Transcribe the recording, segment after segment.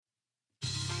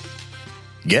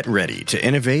Get ready to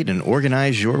innovate and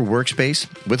organize your workspace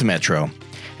with Metro.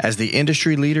 As the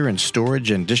industry leader in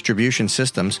storage and distribution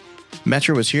systems,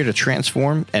 Metro is here to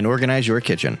transform and organize your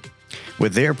kitchen.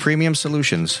 With their premium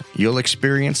solutions, you'll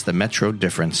experience the Metro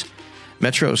difference.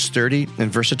 Metro's sturdy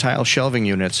and versatile shelving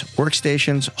units,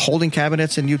 workstations, holding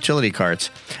cabinets, and utility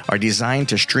carts are designed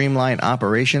to streamline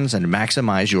operations and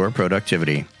maximize your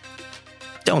productivity.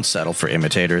 Don't settle for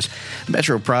imitators.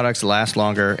 Metro products last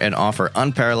longer and offer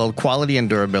unparalleled quality and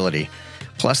durability.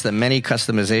 Plus, the many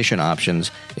customization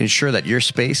options ensure that your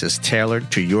space is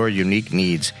tailored to your unique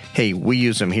needs. Hey, we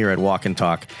use them here at Walk and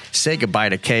Talk. Say goodbye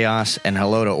to chaos and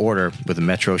hello to order with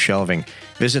Metro Shelving.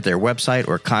 Visit their website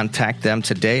or contact them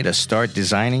today to start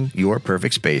designing your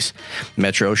perfect space.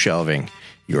 Metro Shelving,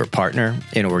 your partner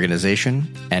in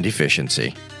organization and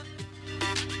efficiency.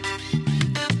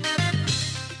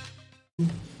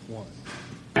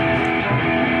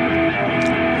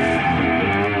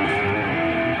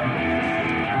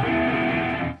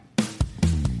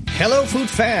 Hello, Food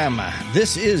Fam.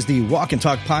 This is the Walk and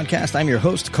Talk podcast. I'm your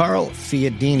host, Carl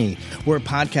Fiadini. We're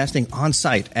podcasting on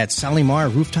site at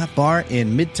Salimar Rooftop Bar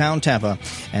in Midtown Tampa.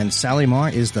 And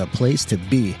Salimar is the place to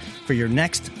be for your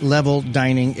next level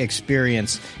dining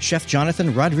experience. Chef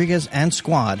Jonathan Rodriguez and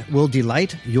squad will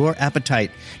delight your appetite.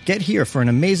 Get here for an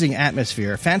amazing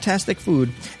atmosphere, fantastic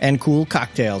food, and cool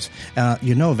cocktails.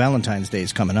 Valentine's Day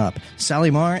is coming up.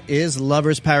 Salimar is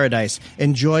lover's paradise.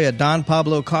 Enjoy a Don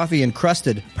Pablo coffee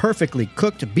encrusted, perfectly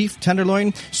cooked beef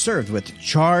tenderloin served with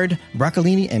charred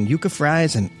broccolini and yuca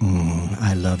fries. And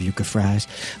I love yuca fries.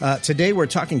 Today we're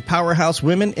talking Powerhouse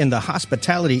women in the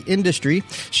hospitality industry.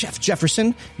 Chef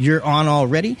Jefferson, you're on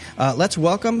already. Let's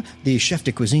welcome the chef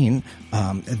de cuisine,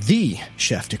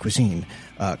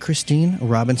 Christine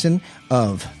Robinson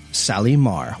of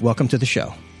Salimar. Welcome to the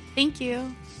show. Thank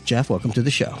you. Jeff, welcome to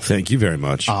the show. Thank you very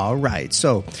much. All right.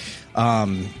 So,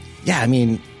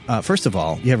 first of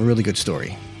all, you have a really good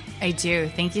story. I do.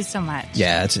 Thank you so much.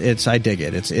 Yeah, it's I dig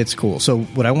it. It's cool. So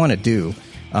what I want to do,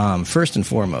 first and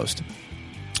foremost,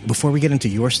 before we get into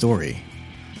your story,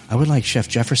 I would like Chef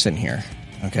Jefferson here,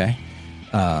 okay?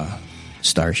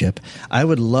 Starship. I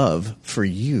would love for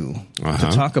you to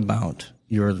talk about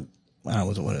your,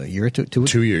 a year or two?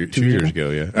 2 years. 2 years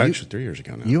ago, yeah. Actually, 3 years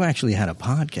ago now. You actually had a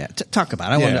podcast. Talk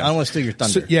about it. I don't want to steal your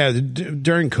thunder. So,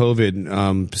 during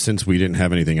COVID, since we didn't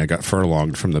have anything, I got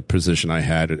furloughed from the position I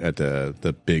had at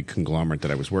the big conglomerate that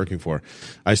I was working for.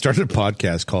 I started a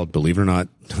podcast called, believe it or not,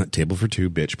 Table for Two,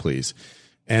 Bitch, Please.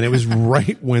 And it was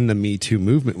right when the Me Too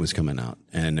movement was coming out.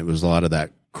 And it was a lot of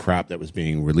that crap that was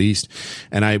being released.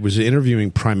 And I was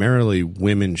interviewing primarily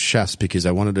women chefs because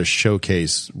I wanted to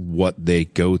showcase what they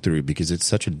go through, because it's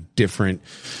such a different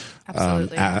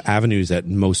avenues that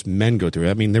most men go through.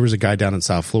 I mean, there was a guy down in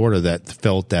South Florida that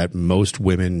felt that most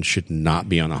women should not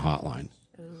be on a hotline.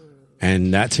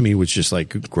 And that to me was just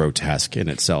like grotesque in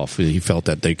itself. He felt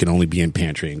that they can only be in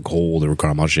pantry and cold or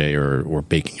garde manger or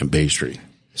baking and pastry.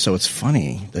 So it's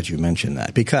funny that you mentioned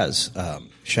that, because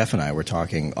Chef and I were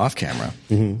talking off camera,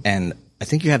 and I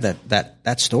think you have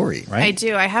that story, right? I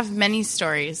do. I have many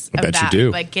stories of that. You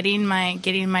do. Like getting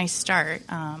my start.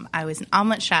 I was an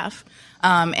omelet chef,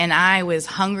 and I was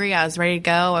hungry. I was ready to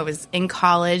go. I was in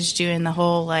college doing the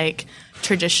whole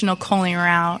traditional culinary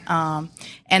route,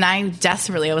 and I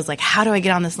was like, "How do I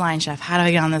get on this line, chef? How do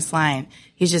I get on this line?"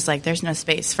 He's just like, "There's no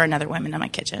space for another woman in my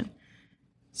kitchen."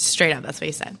 Straight up, that's what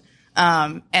he said.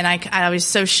 And I was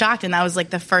so shocked, and that was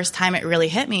the first time it really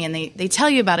hit me. And they tell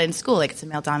you about it in school, it's a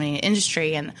male-dominated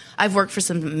industry. And I've worked for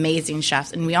some amazing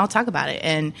chefs, and we all talk about it.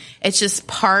 And it's just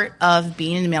part of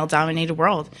being in a male-dominated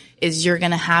world is you're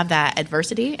going to have that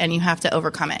adversity, and you have to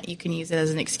overcome it. You can use it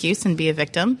as an excuse and be a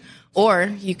victim,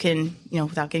 or you can,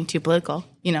 without getting too political,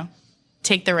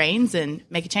 take the reins and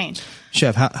make a change.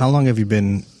 Chef, how long have you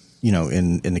been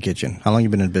in the kitchen? How long have you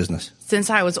been in business? Since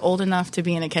I was old enough to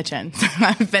be in a kitchen.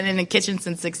 I've been in a kitchen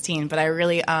since 16, but I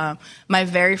really, my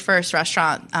very first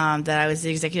restaurant that I was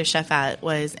the executive chef at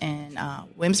was in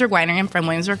Williamsburg Winery. I'm from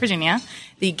Williamsburg, Virginia,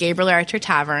 the Gabriel Archer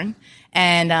Tavern.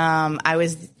 And I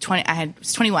was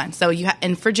 21. So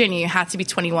in Virginia, you have to be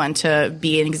 21 to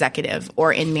be an executive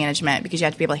or in management, because you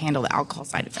have to be able to handle the alcohol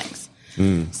side of things.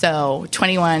 So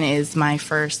 21 is my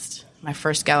first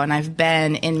go, and I've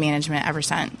been in management ever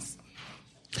since.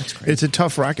 That's great. It's a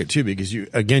tough racket too, because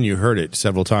you heard it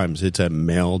several times. It's a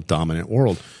male dominant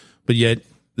world, but yet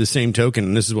the same token,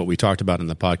 and this is what we talked about in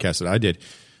the podcast that I did.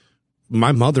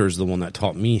 My mother is the one that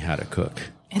taught me how to cook.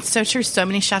 It's so true. So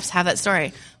many chefs have that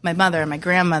story. My mother, my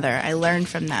grandmother, I learned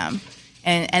from them.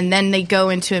 And then they go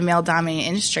into a male-dominated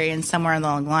industry, and somewhere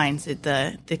along the lines, it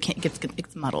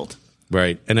gets muddled.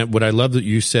 Right. And what I love that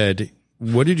you said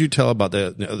what did you tell about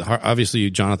obviously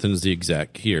Jonathan's the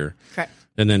exec here. Correct.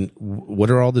 And then what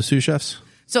are all the sous chefs?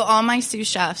 So all my sous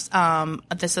chefs,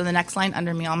 so the next line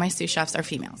under me, all my sous chefs are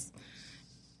females.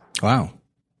 Wow.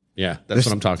 Yeah, that's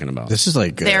what I'm talking about. This is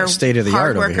like state of the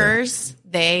art over here. They're hard workers.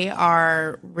 They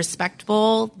are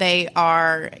respectable. They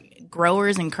are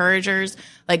growers, encouragers.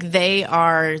 Like they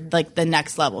are like the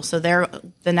next level. So they're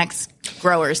the next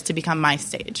growers to become my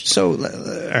stage. So, all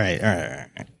right.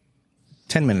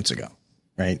 10 minutes ago,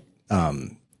 right?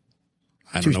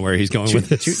 I don't know where he's going with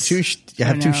this. You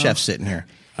have two chefs sitting here.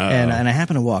 And I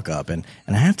happen to walk up and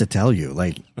I have to tell you,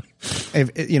 like,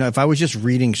 if I was just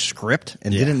reading script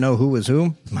and didn't know who was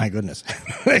who, my goodness,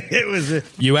 it was.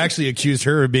 You actually accused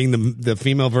her of being the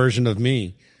female version of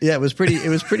me. Yeah, it was pretty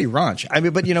raunch. I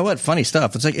mean, but you know what? Funny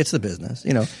stuff. It's like, it's the business,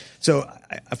 So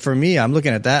for me, I'm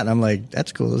looking at that and I'm like,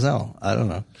 that's cool as hell. I don't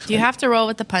know. You have to roll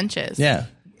with the punches. Yeah.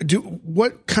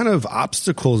 What kind of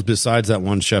obstacles, besides that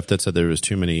one chef that said there was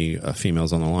too many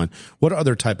females on the line, what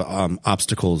other type of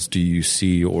obstacles do you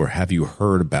see or have you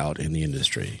heard about in the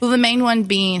industry? Well, the main one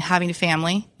being having a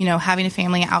family, having a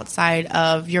family outside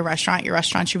of your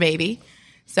restaurant's your baby.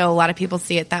 So a lot of people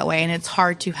see it that way, and it's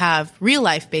hard to have real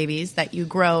life babies that you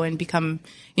grow and become,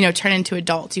 turn into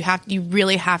adults. You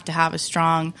really have to have a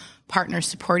strong partner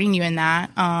supporting you in that.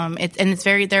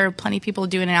 There are plenty of people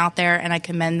doing it out there, and I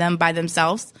commend them by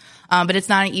themselves. But it's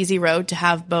not an easy road to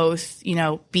have both,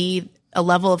 be a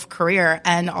level of career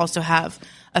and also have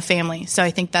a family. So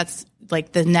I think that's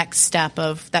like the next step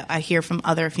of that I hear from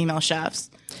other female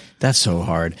chefs. That's so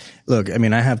hard. Look, I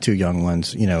mean, I have two young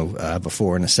ones, I have a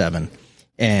 4 and a 7.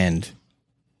 And,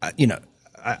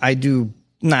 I do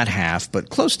not half, but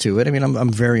close to it. I mean,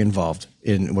 I'm very involved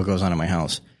in what goes on in my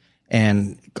house.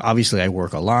 And obviously I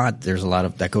work a lot. There's a lot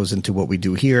of that goes into what we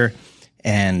do here.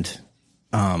 And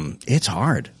it's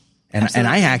hard. And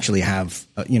I actually have,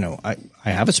 I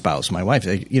have a spouse, my wife,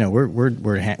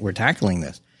 we're tackling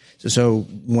this. So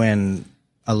when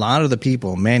a lot of the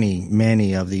people,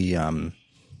 many of the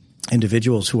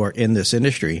individuals who are in this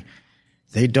industry,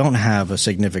 they don't have a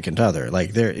significant other.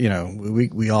 Like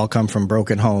we all come from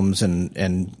broken homes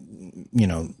and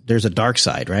there's a dark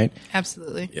side, right?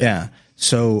 Absolutely. Yeah.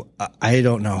 So I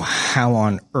don't know how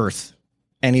on earth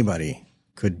anybody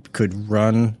could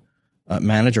run,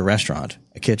 manage a restaurant,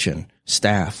 a kitchen,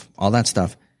 staff, all that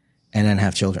stuff, and then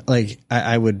have children. Like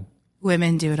I would.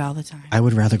 Women do it all the time. I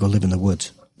would rather go live in the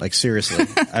woods. Like seriously,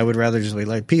 I would rather just be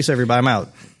like, peace, everybody, I'm out.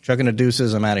 Chucking the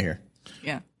deuces, I'm out of here.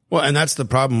 Yeah. Well, and that's the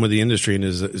problem with the industry and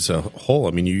as a whole.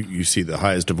 I mean, you see the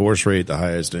highest divorce rate, the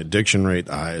highest addiction rate,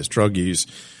 the highest drug use.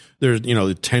 There's,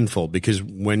 tenfold, because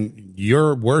when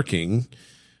you're working,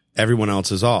 everyone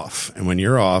else is off. And when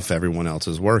you're off, everyone else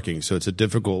is working. So it's a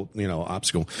difficult,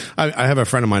 obstacle. I have a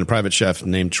friend of mine, a private chef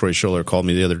named Troy Schuller, called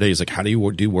me the other day. He's like, how do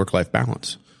you do work-life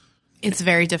balance? It's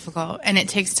very difficult, and it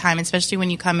takes time, especially when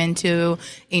you come into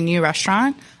a new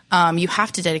restaurant. You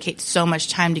have to dedicate so much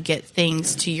time to get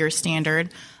things to your standard.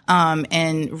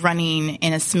 And running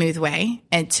in a smooth way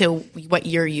and to what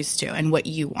you're used to and what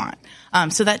you want.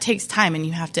 So that takes time, and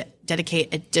you have to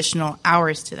dedicate additional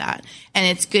hours to that. And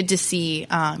it's good to see,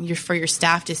 for your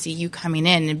staff to see you coming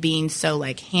in and being so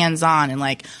like hands-on and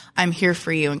like, I'm here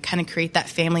for you, and kind of create that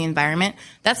family environment.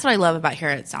 That's what I love about here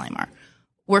at Salymar.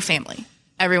 We're family.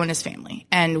 Everyone is family,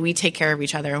 and we take care of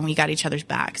each other, and we got each other's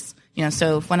backs.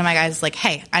 So if one of my guys is like,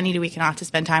 hey, I need a weekend off to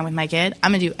spend time with my kid,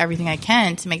 I'm going to do everything I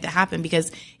can to make that happen,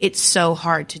 because it's so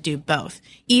hard to do both,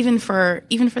 even for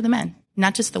the men,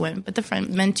 not just the women, but the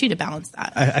men too, to balance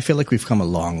that. I feel like we've come a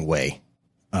long way,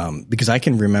 because I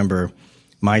can remember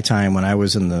my time when I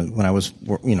was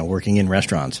working in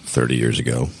restaurants 30 years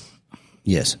ago.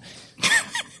 Yes.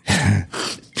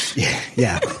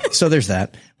 Yeah. So there's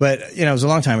that. But, it was a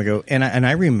long time ago. And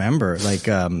I remember like,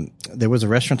 there was a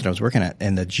restaurant that I was working at,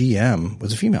 and the GM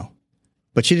was a female,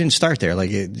 but she didn't start there. Like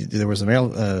there was a male,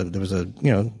 there was a,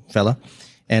 fella,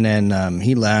 and then,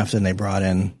 he left, and they brought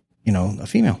in, a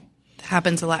female. It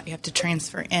happens a lot. You have to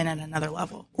transfer in at another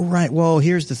level. Right. Well,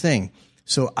 here's the thing.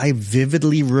 So I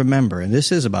vividly remember, and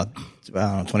this is about,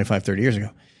 25, 30 years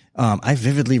ago. I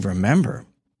vividly remember,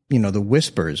 the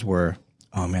whispers were,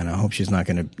 oh man, I hope she's not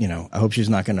going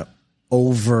to,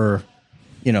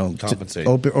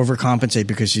 overcompensate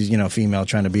because she's, female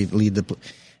trying to lead the,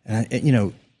 and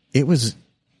it was,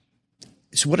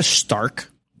 so what a stark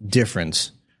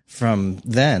difference from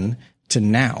then to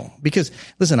now. Because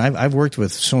listen, I've worked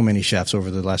with so many chefs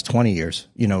over the last 20 years,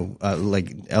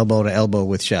 like elbow to elbow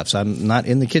with chefs. I'm not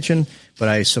in the kitchen, but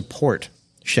I support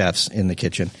chefs in the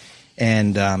kitchen.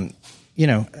 And, I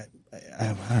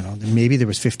don't know, maybe there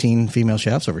was 15 female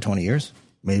chefs over 20 years,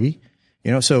 maybe.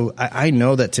 You know, so I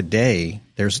know that today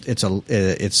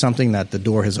it's something that the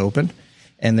door has opened,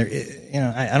 and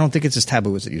I don't think it's as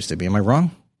taboo as it used to be. Am I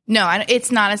wrong? No,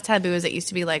 it's not as taboo as it used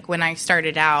to be. Like when I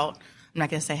started out, I'm not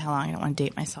going to say how long. I don't want to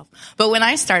date myself. But when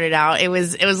I started out, it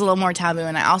was a little more taboo.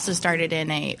 And I also started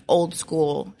in a old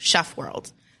school chef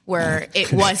world where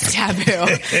it was taboo.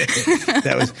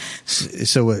 That was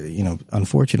so.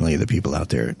 Unfortunately, the people out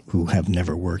there who have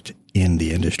never worked in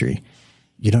the industry,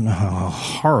 you don't know how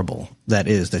horrible that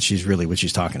is. That she's really what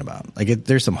she's talking about. Like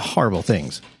there's some horrible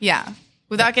things. Yeah,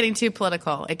 without getting too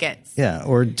political, it gets. Yeah,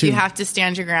 you have to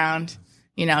stand your ground.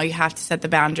 You know, you have to set the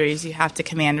boundaries. You have to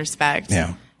command respect.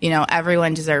 Yeah. You know,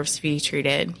 everyone deserves to be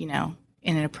treated, in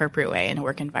an appropriate way in a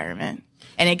work environment.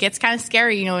 And it gets kind of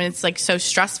scary, and it's like so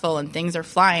stressful and things are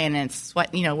flying and it's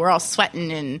we're all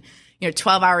sweating and,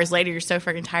 12 hours later, you're so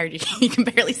freaking tired, you can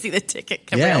barely see the ticket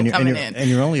coming in. And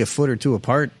you're only a foot or two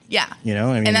apart. Yeah.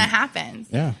 And that happens.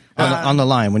 Yeah. On the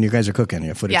line when you guys are cooking,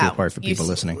 you're a foot or two apart for people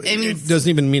listening. It doesn't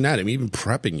even mean that. I mean, even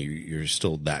prepping, you're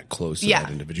still that close to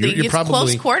that individual. You're probably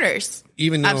close quarters.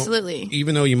 Absolutely.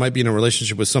 Even though you might be in a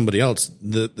relationship with somebody else,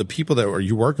 the people that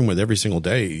you're working with every single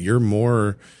day,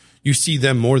 you see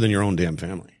them more than your own damn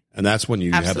family. And that's when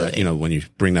you have that, when you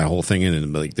bring that whole thing in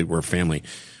and like that we're family.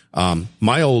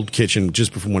 My old kitchen,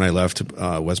 just before when I left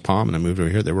West Palm and I moved over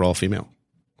here, they were all female.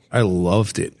 I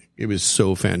loved it. It was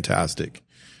so fantastic.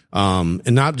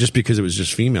 And not just because it was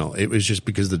just female. It was just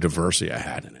because of the diversity I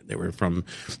had in it. They were from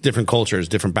different cultures,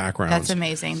 different backgrounds. That's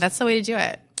amazing. That's the way to do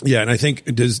it. Yeah. And I think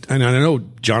and I know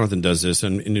Jonathan does this.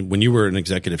 And when you were an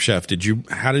executive chef,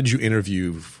 how did you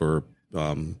interview for,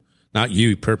 not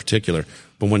you per particular,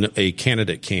 but when a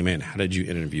candidate came in, how did you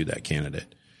interview that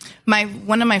candidate?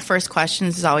 One of my first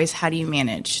questions is always, how do you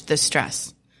manage the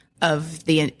stress of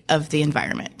the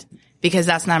environment? Because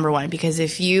that's number one. Because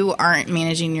if you aren't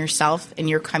managing yourself and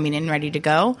you're coming in ready to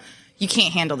go, you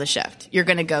can't handle the shift. You're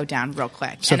going to go down real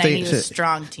quick. So I need a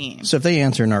strong team. So if they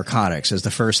answer narcotics as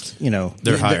the first,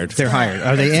 they're hired. They're hired.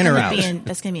 Are they in or out?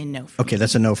 That's going to be a no. Okay,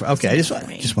 that's a no. Okay, I just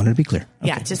wanted to be clear. Okay.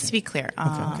 Yeah, just to be clear.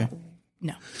 Okay.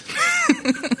 No.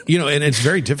 And it's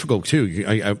very difficult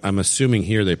too. I'm assuming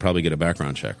here they probably get a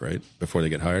background check, right, before they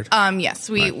get hired. Yes,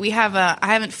 we have I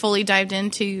haven't fully dived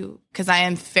into because I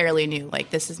am fairly new.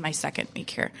 Like this is my second week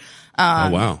here.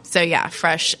 Oh wow! So yeah,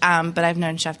 fresh. But I've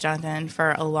known Chef Jonathan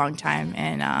for a long time,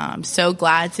 and I'm so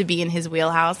glad to be in his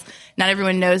wheelhouse. Not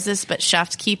everyone knows this, but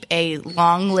chefs keep a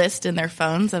long list in their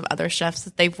phones of other chefs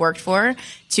that they've worked for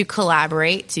to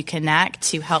collaborate, to connect,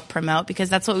 to help promote, because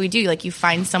that's what we do. Like you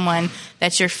find someone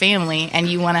that's your family and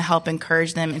you want to help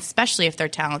encourage them, especially if they're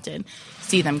talented,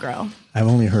 see them grow. I've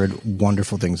only heard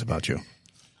wonderful things about you.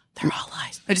 They're all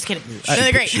lies. I'm just kidding.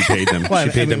 They're great. She paid them. She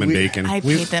paid them in bacon. I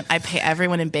paid them. I pay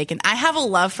everyone in bacon. I have a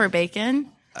love for bacon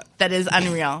that is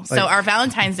unreal. So our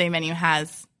Valentine's Day menu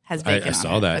has bacon. I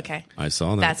saw that. Okay. I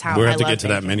saw that. That's how we'll I have to love get to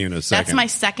bacon. that menu in a second. That's my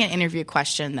second interview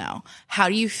question, though. How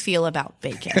do you feel about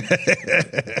bacon?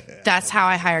 That's how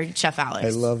I hired Chef Alex. I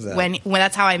love that. When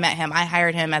that's how I met him. I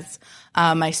hired him as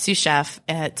my sous chef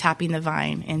at Tapping the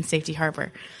Vine in Safety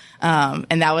Harbor,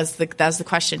 and that was the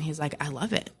question. He's like, I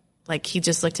love it. Like he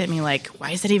just looked at me like,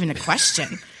 why is that even a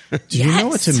question? Do you know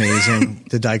what's amazing?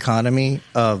 The dichotomy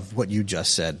of what you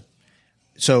just said.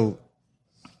 So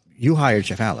you hired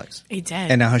Chef Alex. He did.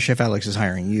 And now Chef Alex is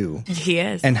hiring you. He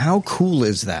is. And how cool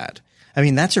is that? I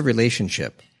mean, that's a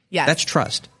relationship. Yes. That's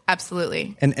trust.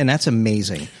 Absolutely. And that's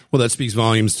amazing. Well, that speaks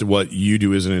volumes to what you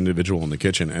do as an individual in the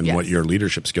kitchen and what your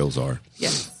leadership skills are.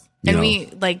 Yes. And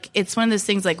it's one of those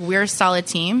things, like we're a solid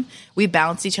team. We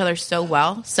balance each other so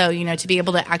well. So, to be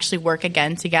able to actually work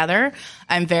again together,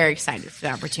 I'm very excited for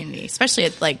the opportunity, especially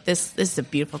at like this is a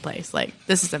beautiful place. Like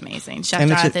this is amazing. Chef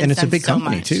Jonathan, it's a big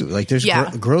company too. Like there's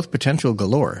growth potential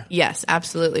galore. Yes,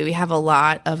 absolutely. We have a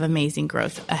lot of amazing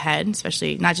growth ahead,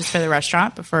 especially not just for the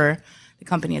restaurant, but for the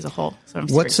company as a whole. So I'm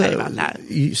super excited about that.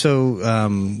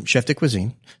 So, Chef de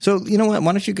Cuisine. So, you know what?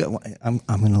 Why don't you go? I'm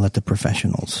going to let the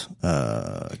professionals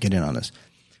get in on this.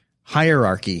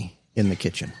 Hierarchy in the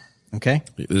kitchen. Okay?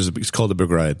 It's called the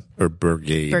brigade or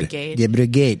brigade. Brigade. Yeah,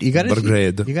 brigade. You got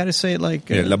to say it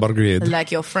like la brigade.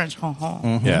 Like your French.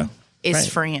 Mm-hmm. Yeah. It's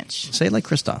French. Say it like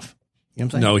Christophe. You know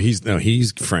what I'm No, saying?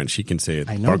 he's French. He can say it.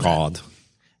 I know brigade.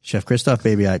 Chef Christophe,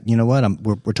 baby. You know what?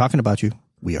 We're talking about you.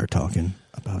 We are talking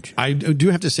about you. I do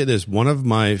have to say this. One of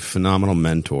my phenomenal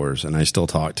mentors, and I still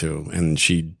talk to, and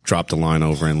she dropped a line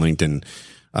over in LinkedIn.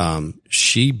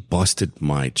 She busted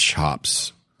my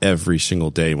chops every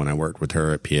single day when I worked with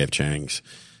her at PF Chang's.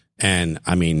 And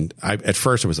I mean, at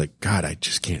first I was like, God, I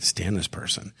just can't stand this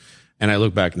person. And I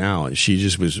look back now and she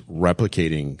just was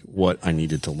replicating what I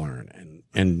needed to learn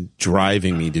and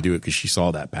driving me to do it because she saw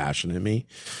that passion in me.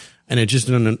 And it's just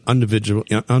an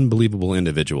unbelievable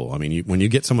individual. I mean, when you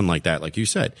get someone like that, like you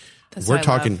said, we're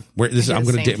talking. I'm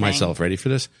going to date myself. Ready for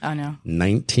this? Oh no.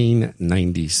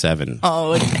 1997.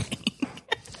 Oh, dang.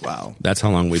 Wow. That's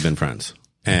how long we've been friends.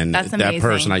 And that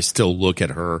person, I still look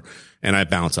at her and I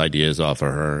bounce ideas off of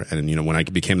her. And when I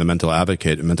became the mental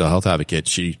health advocate,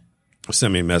 she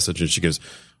sent me a message and she goes,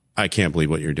 "I can't believe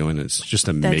what you're doing. It's just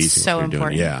amazing." That's so what you're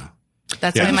important. Doing. Yeah.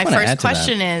 That's why my first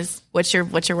question is, what's your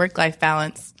work-life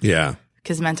balance? Yeah.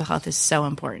 Because mental health is so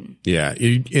important. Yeah.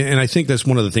 And I think that's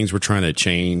one of the things we're trying to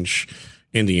change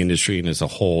in the industry and as a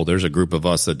whole. There's a group of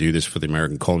us that do this for the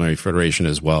American Culinary Federation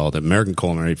as well. The American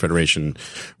Culinary Federation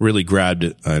really grabbed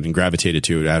and gravitated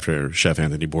to it after Chef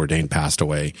Anthony Bourdain passed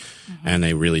away. Mm-hmm. And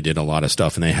they really did a lot of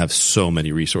stuff. And they have so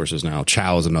many resources now.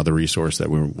 Chow is another resource that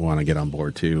we want to get on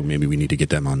board too. Maybe we need to get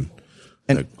them on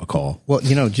a call. Well,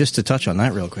 just to touch on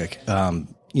that real quick,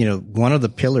 one of the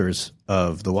pillars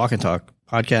of the Walk and Talk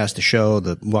podcast, the show,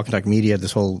 the Walk and Talk Media,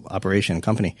 this whole operation and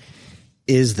company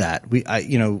is that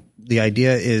the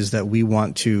idea is that we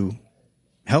want to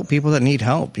help people that need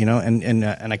help, and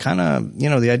I kind of,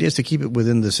 the idea is to keep it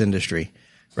within this industry,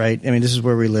 right? I mean, this is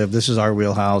where we live. This is our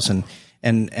wheelhouse.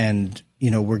 And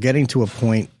we're getting to a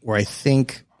point where I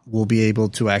think we'll be able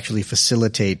to actually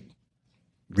facilitate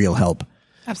real help.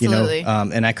 Absolutely.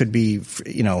 And that could be,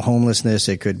 homelessness.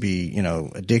 It could be,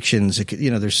 addictions. It could,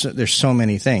 there's so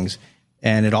many things,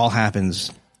 and it all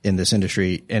happens in this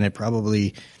industry. And it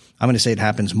probably, I'm going to say it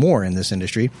happens more in this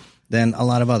industry than a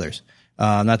lot of others.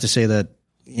 Not to say that,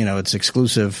 it's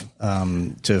exclusive,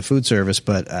 to food service,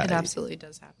 but it absolutely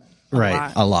does happen.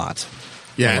 A lot.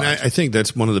 Yeah. And I think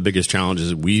that's one of the biggest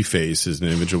challenges we face as an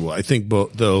individual. I think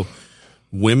though,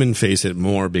 women face it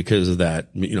more because of that,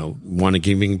 want to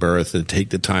giving birth and take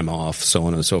the time off, so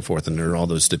on and so forth. And there are all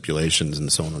those stipulations and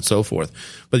so on and so forth.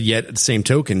 But yet at the same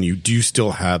token, you do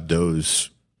still have those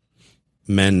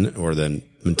men or the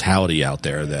mentality out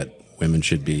there that women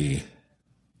should be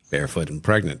barefoot and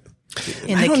pregnant.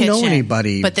 I don't know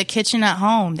anybody. But the kitchen at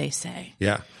home, they say.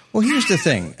 Yeah. Well, here's the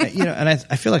thing, and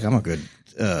I feel like I'm a good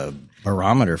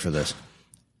barometer for this.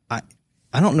 I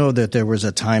don't know that there was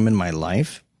a time in my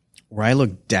life where I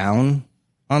look down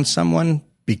on someone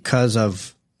because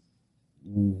of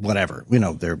whatever,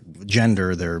 their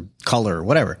gender, their color,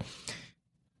 whatever.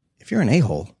 If you're an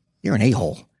a-hole, you're an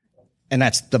a-hole. And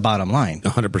that's the bottom line.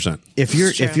 100%.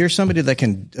 If you're somebody that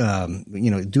can,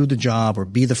 do the job or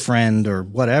be the friend or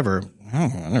whatever, I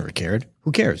never cared.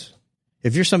 Who cares?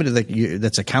 If you're somebody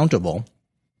that's accountable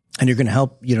and you're going to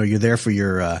help, you're there for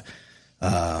your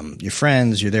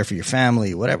friends, you're there for your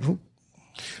family, whatever.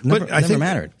 Never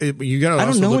mattered. I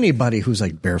don't know anybody who's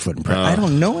like barefoot and pregnant. I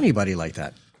don't know anybody like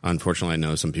that. Unfortunately, I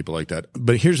know some people like that.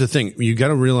 But here's the thing. You got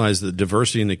to realize that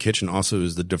diversity in the kitchen also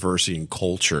is the diversity in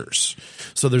cultures.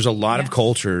 So there's a lot of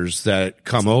cultures that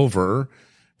come over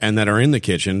and that are in the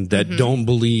kitchen that don't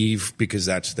believe because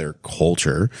that's their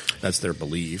culture. That's their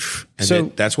belief.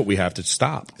 And that's what we have to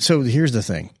stop. So here's the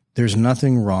thing. There's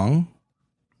nothing wrong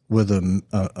with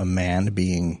a man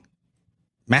being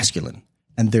masculine.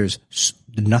 And there's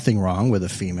nothing wrong with a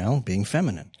female being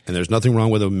feminine. And there's nothing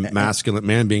wrong with a masculine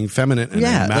man being feminine and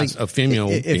a female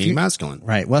being masculine.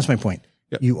 Right. Well, that's my point.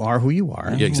 Yep. You are who you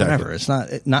are. Yeah, exactly. Whatever.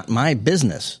 It's not my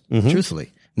business,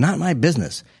 truthfully. Not my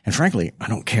business. And frankly, I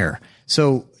don't care.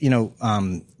 So,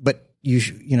 but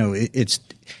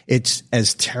it's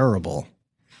as terrible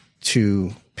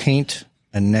to paint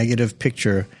a negative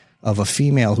picture of a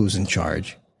female who's in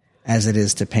charge as it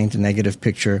is to paint a negative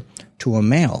picture to a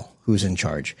male who's in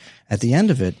charge. At the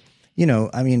end of it,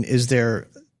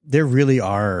 there really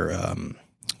are,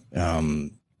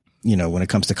 when it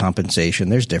comes to compensation,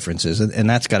 there's differences, and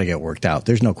that's got to get worked out.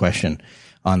 There's no question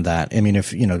on that. I mean,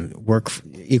 if,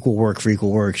 equal work for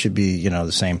equal work should be,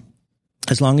 the same,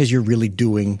 as long as you're really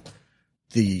doing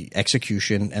the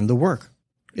execution and the work.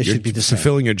 It should be the same.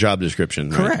 Fulfilling your job description.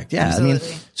 Right? Correct. Yeah.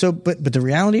 Absolutely. But the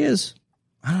reality is,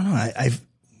 I don't know.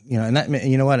 And that,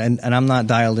 and I'm not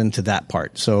dialed into that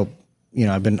part. So,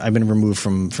 I've been removed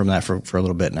from that for a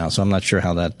little bit now. So I'm not sure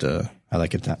how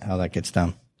that gets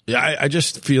done. Yeah. I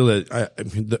just feel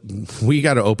that we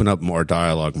got to open up more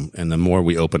dialogue, and the more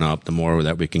we open up, the more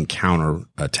that we can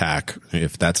counterattack,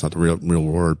 if that's not the real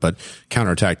word, but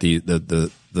counterattack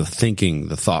the thinking,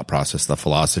 the thought process, the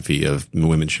philosophy of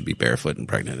women should be barefoot and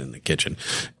pregnant in the kitchen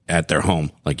at their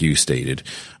home, like you stated.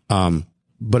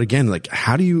 But again, like,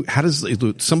 how does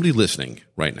somebody listening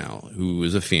right now who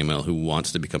is a female who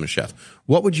wants to become a chef,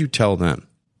 what would you tell them?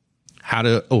 How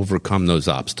to overcome those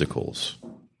obstacles?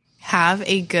 Have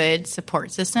a good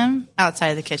support system outside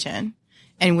of the kitchen.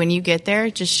 And when you get there,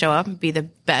 just show up and be the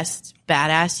best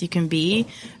badass you can be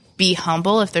be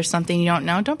humble. If there's something you don't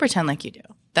know, don't pretend like you do.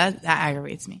 That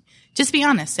aggravates me. Just be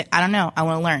honest. Say, I don't know. I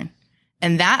want to learn.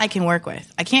 And that I can work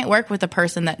with. I can't work with a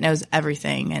person that knows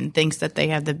everything and thinks that they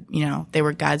have they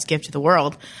were God's gift to the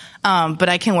world. But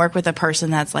I can work with a person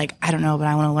that's like, I don't know, but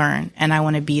I want to learn and I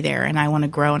want to be there and I want to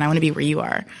grow and I want to be where you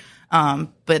are.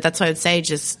 But that's what I would say.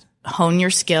 Just hone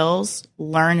your skills,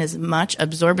 learn as much,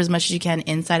 absorb as much as you can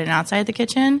inside and outside the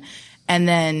kitchen, and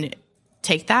then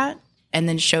take that and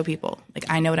then show people, like,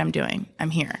 I know what I'm doing. I'm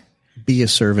here. Be a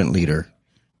servant leader.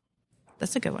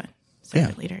 That's a good one.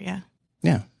 Servant leader, yeah.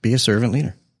 Yeah, be a servant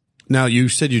leader. Now, you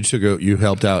said you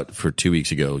helped out for 2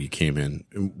 weeks ago. You came in.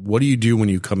 What do you do when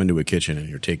you come into a kitchen and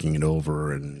you're taking it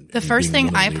over? The first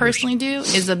thing I personally do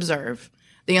is observe.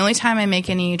 The only time I make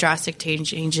any drastic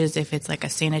changes if it's like a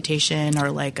sanitation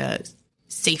or like a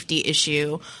safety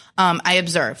issue, I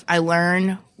observe. I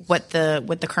learn what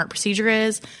the current procedure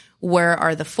is. Where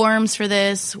are the forms for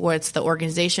this? What's the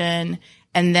organization?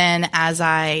 And then as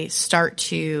I start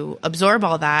to absorb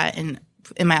all that and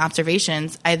in my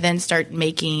observations, I then start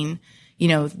making,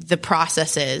 the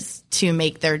processes to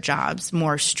make their jobs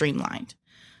more streamlined,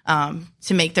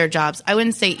 to make their jobs, I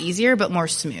wouldn't say easier, but more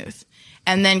smooth.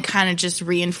 And then kind of just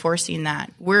reinforcing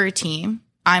that we're a team.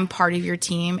 I'm part of your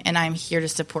team and I'm here to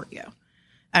support you.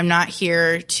 I'm not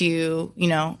here to,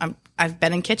 I've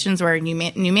been in kitchens where new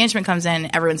management comes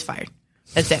in, everyone's fired.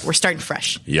 That's it. We're starting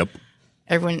fresh. Yep.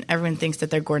 Everyone thinks that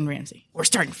they're Gordon Ramsay. We're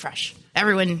starting fresh.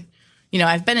 Everyone,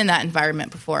 I've been in that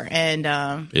environment before, and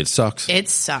it sucks. It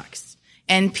sucks,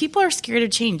 and people are scared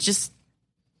of change, just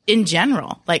in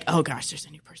general. Like, oh gosh, there's a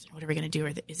new person. What are we going to do?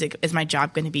 Or is my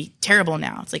job going to be terrible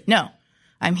now? It's like, no,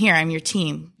 I'm here. I'm your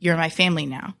team. You're my family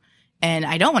now, and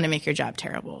I don't want to make your job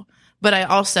terrible. But I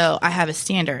have a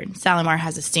standard. Salimar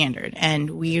has a standard, and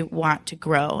we want to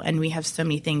grow, and we have so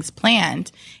many things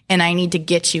planned, and I need to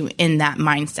get you in that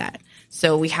mindset.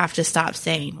 So we have to stop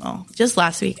saying, well, just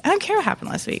last week. I don't care what happened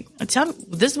last week.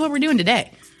 This is what we're doing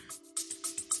today.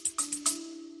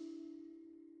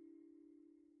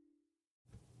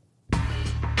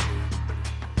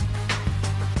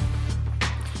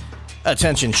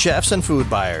 Attention chefs and food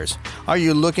buyers. Are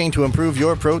you looking to improve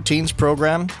your proteins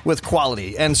program with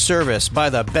quality and service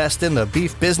by the best in the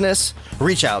beef business?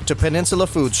 Reach out to Peninsula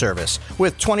Food Service.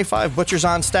 With 25 butchers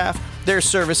on staff, their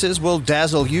services will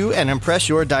dazzle you and impress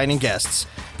your dining guests.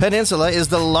 Peninsula is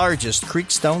the largest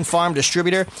Creekstone farm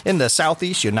distributor in the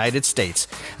Southeast United States.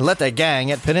 Let the gang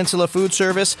at Peninsula Food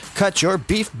Service cut your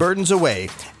beef burdens away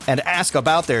and ask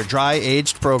about their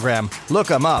dry-aged program. Look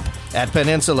them up at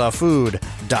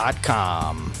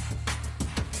peninsulafood.com.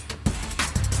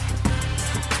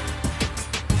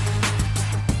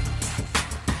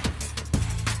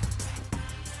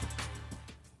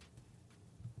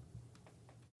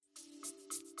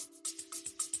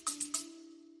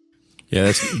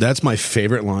 Yeah, that's my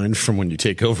favorite line from when you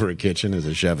take over a kitchen as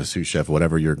a chef, a sous chef,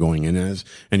 whatever you're going in as,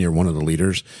 and you're one of the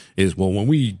leaders, is, well, when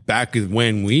we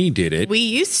did it. We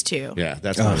used to. Yeah,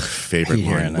 that's my favorite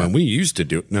line. When we used to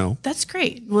do it. No. That's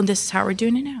great. Well, this is how we're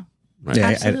doing it now. Right. Yeah,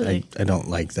 absolutely. I don't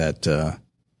like that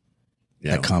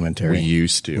that commentary. We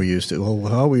used to. Well,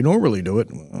 how we normally do it.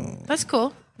 That's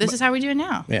cool. This is how we do it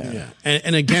now. Yeah.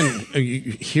 And again,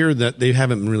 you hear that they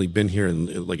haven't really been here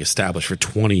and like established for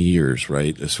 20 years,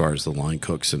 right? As far as the line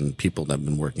cooks and people that have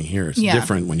been working here. It's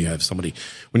different when you have somebody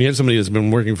that's been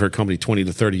working for a company 20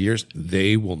 to 30 years,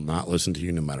 they will not listen to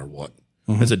you no matter what.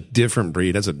 Mm-hmm. That's a different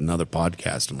breed. That's another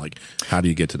podcast. I'm like, how do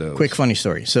you get to those? Quick funny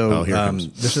story. So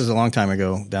this is a long time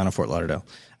ago down in Fort Lauderdale.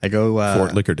 I go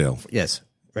Fort Lickerdale. Yes,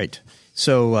 right.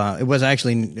 So it was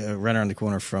actually right around the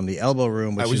corner from the Elbow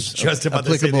Room, which is just about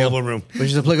to say the Elbow Room,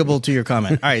 which is applicable to your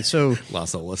comment. All right, so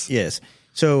Las Olas. Yes.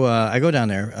 So I go down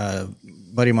there. A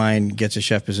buddy of mine gets a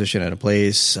chef position at a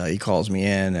place. He calls me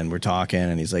in, and we're talking,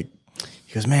 and he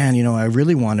goes, man, I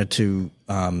really wanted to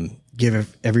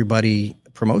give everybody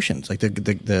promotions, like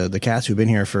the cats who've been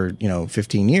here for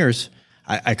 15 years.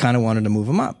 I kind of wanted to move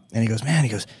them up, and he goes,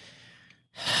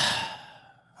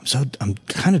 I'm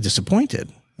kind of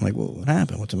disappointed. I'm like, well, what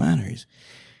happened? What's the matter? He's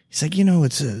like,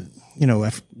 it's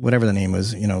whatever the name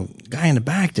was, guy in the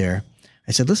back there.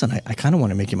 I said, listen, I kind of want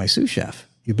to make you my sous chef.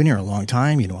 You've been here a long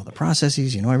time. You know all the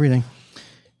processes, you know everything.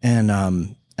 And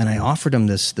I offered him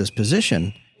this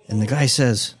position, and the guy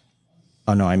says,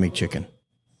 oh no, I make chicken.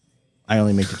 I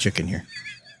only make the chicken here.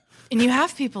 And you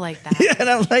have people like that. Yeah, and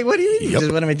I'm like, what do you mean? You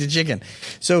just want to make the chicken?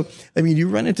 So, you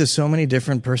run into so many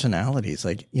different personalities.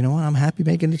 Like, you know what? I'm happy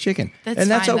making the chicken.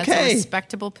 That's okay. That's a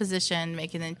respectable position,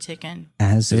 making the chicken.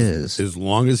 As is. As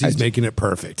long as he's making it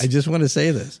perfect. I just want to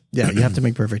say this. Yeah, you have to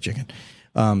make perfect chicken.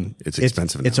 It's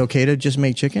expensive. It's okay to just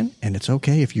make chicken, and it's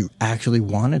okay if you actually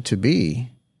want it to be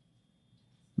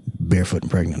barefoot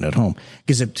and pregnant at home.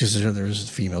 Because there's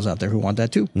females out there who want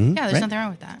that too. Mm-hmm. Yeah, there's nothing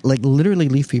wrong with that. Like literally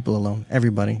leave people alone.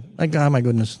 Everybody. Like, oh my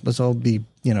goodness, let's all be,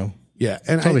 and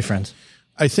totally friends.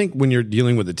 I think when you're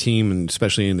dealing with a team, and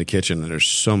especially in the kitchen, there's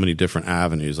so many different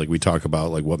avenues. Like we talk about,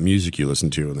 like what music you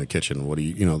listen to in the kitchen. What do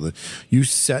you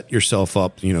set yourself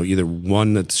up? Either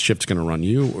one, that shift's going to run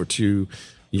you, or two,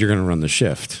 you're going to run the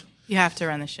shift. You have to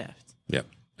run the shift. Yep.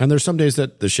 And there's some days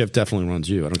that the shift definitely runs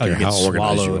you. I don't care how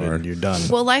organized you are. You're done.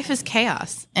 Well, life is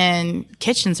chaos, and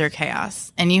kitchens are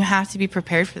chaos, and you have to be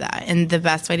prepared for that. And the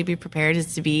best way to be prepared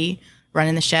is to be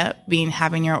running the ship,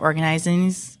 having your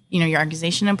your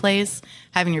organization in place,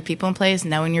 having your people in place,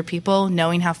 knowing your people,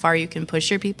 knowing how far you can push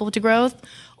your people to growth.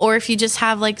 Or if you just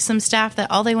have like some staff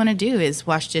that all they want to do is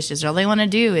wash dishes, or all they want to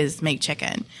do is make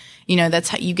chicken. That's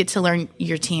how you get to learn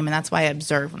your team. And that's why I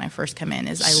observe when I first come in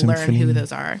is I learn who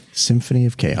those are. Symphony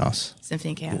of Chaos.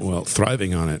 Symphony of Chaos. Well,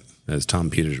 Thriving on It, as Tom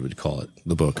Peters would call it,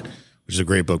 the book, which is a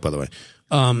great book, by the way.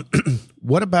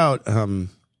 What about,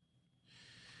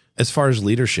 as far as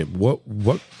leadership,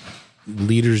 what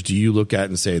leaders do you look at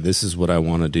and say, this is what I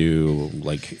want to do?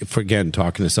 Like, again,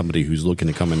 talking to somebody who's looking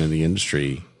to come into the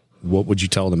industry, what would you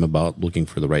tell them about looking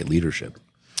for the right leadership?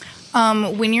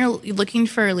 When you're looking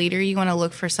for a leader, you want to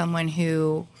look for someone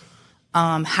who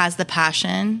has the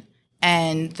passion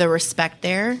and the respect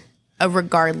there,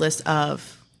 regardless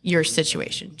of your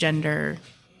situation, gender,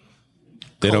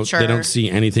 culture. They don't see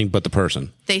anything but the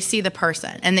person. They see the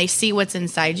person, and they see what's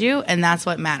inside you, and that's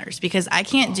what matters. Because I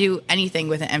can't do anything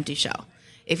with an empty shell.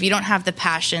 If you don't have the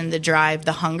passion, the drive,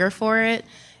 the hunger for it,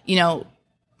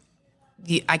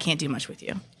 I can't do much with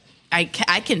you. I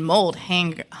can mold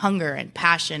hunger and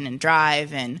passion and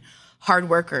drive and hard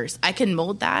workers. I can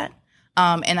mold that,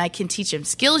 and I can teach them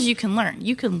skills you can learn.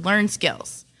 You can learn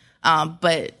skills,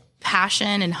 but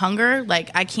passion and hunger,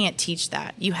 I can't teach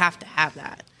that. You have to have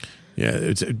that. Yeah,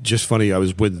 it's just funny. I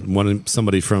was with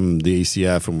somebody from the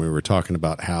ACF, and we were talking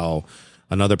about how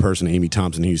another person, Amy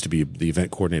Thompson, who used to be the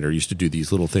event coordinator, used to do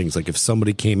these little things. Like if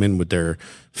somebody came in with their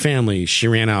family, she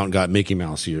ran out and got Mickey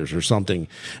Mouse ears or something.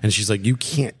 And she's like, you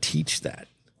can't teach that.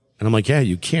 And I'm like, yeah,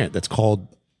 you can't. That's called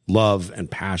love and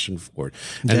passion for it.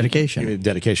 And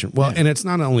dedication. Well, and it's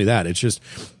not only that. It's just,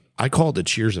 I call it the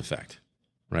Cheers effect,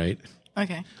 right?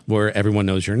 Okay. Where everyone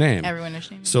knows your name. Everyone knows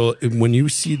your name. So when you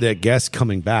see that guest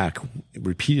coming back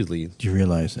repeatedly. Do you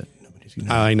realize that nobody's going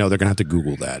to I know. They're going to have to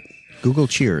Google that. Google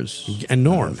Cheers. And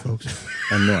Norm.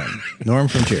 And Norm. Norm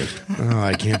from Cheers. Oh,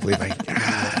 I can't believe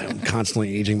I'm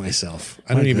constantly aging myself.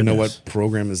 I don't even know what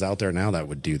program is out there now that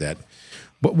would do that.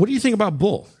 But what do you think about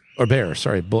Bull? Or Bear?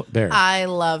 Sorry, Bear. I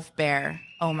love Bear.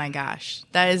 Oh my gosh.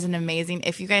 That is an amazing.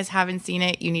 If you guys haven't seen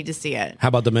it, you need to see it. How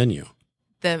about The Menu?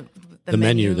 The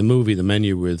menu, the movie, The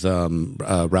Menu with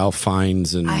Ralph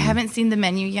Fiennes and. I haven't seen The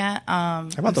Menu yet. How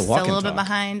about the Walk and Talk? Still a little bit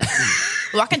behind.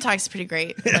 Walk and Talk is pretty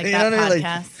great. Like that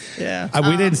podcast. Yeah.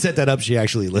 We didn't set that up. She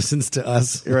actually listens to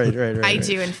us. Right. I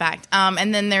do, in fact.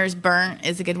 And then there's Burnt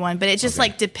is a good one, but it just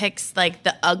depicts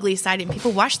the ugly side, and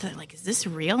people watch that like, is this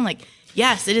real? And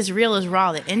yes, it is real as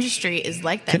raw. The industry is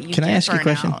like that. Can I ask you a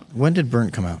question? When did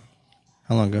Burnt come out?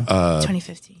 How long ago?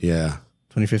 2015. Yeah.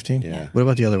 2015? Yeah. What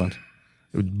about the other ones?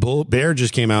 Bear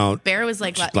just came out. Bear was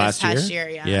last year.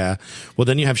 Yeah. Well,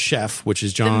 then you have Chef, which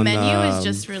is John The Menu is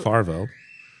just Farvo.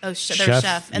 Oh, there's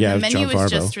Chef. And The Menu was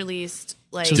just released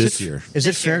this year. Is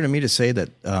it fair to me to say that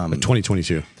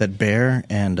 2022 that Bear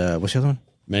and what's the other one?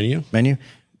 Menu,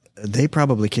 they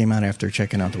probably came out after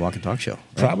checking out the Walk and Talk show. Right?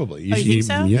 Probably. You think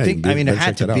so? Yeah. There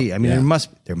had to be. I mean,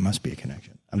 there must be a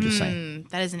connection. I'm just saying.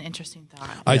 That is an interesting thought.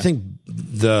 I think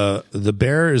the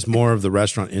Bear is more of the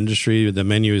restaurant industry. The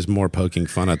Menu is more poking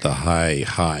fun at the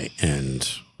high end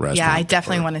restaurant. Yeah, I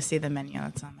definitely want to see The Menu.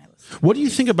 That's on my list. What do you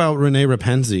think about Renee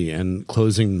Rapenzi and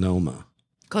closing Noma?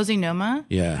 Closing Noma?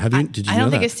 Yeah. Did you I know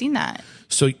don't think that? I've seen that.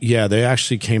 So yeah, they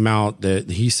actually came out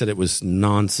that he said it was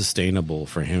non-sustainable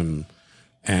for him.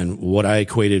 And what I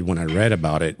equated when I read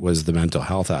about it was the mental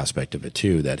health aspect of it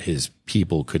too, that his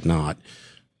people could not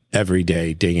every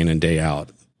day, day in and day out,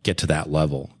 get to that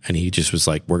level. And he just was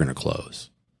like, we're going to close.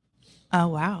 Oh,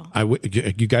 wow.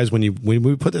 You guys, when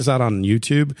we put this out on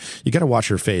YouTube, you got to watch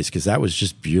her face because that was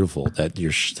just beautiful that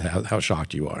how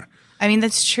shocked you are. I mean,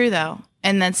 that's true though.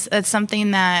 And that's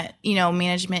something that,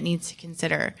 management needs to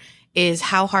consider is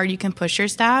how hard you can push your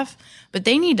staff, but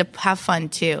they need to have fun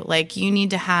too. You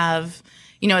need to have,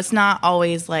 it's not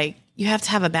always you have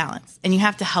to have a balance and you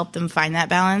have to help them find that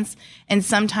balance. And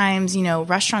sometimes,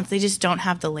 restaurants, they just don't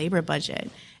have the labor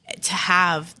budget to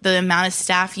have the amount of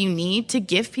staff you need to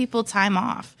give people time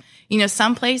off.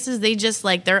 Some places they just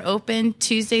they're open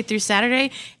Tuesday through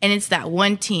Saturday and it's that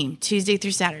one team Tuesday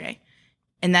through Saturday.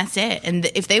 And that's it. And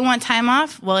if they want time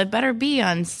off, well, it better be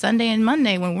on Sunday and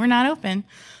Monday when we're not open.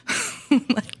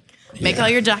 Make all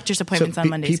your doctor's appointments on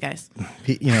Mondays, guys.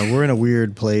 We're in a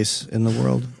weird place in the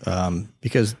world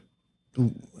because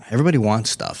everybody wants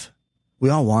stuff. We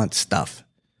all want stuff.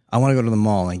 I want to go to the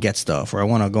mall and get stuff, or I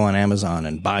want to go on Amazon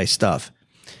and buy stuff.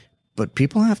 But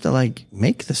people have to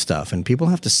make the stuff, and people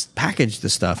have to package the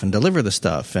stuff and deliver the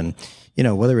stuff. And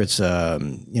whether it's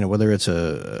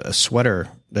a sweater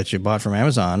that you bought from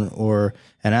Amazon or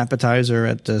an appetizer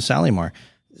at Sally Mar,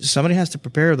 somebody has to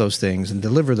prepare those things and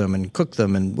deliver them and cook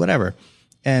them and whatever.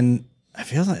 And I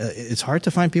feel like it's hard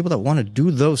to find people that want to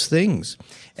do those things.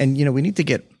 And we need to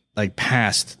get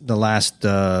past the last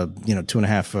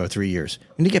 2.5 3 years.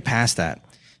 We need to get past that,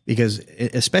 because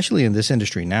especially in this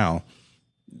industry now,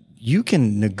 you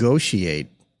can negotiate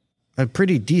a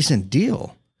pretty decent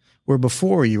deal, where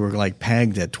before you were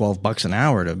pegged at $12 an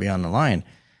hour to be on the line.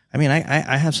 I mean,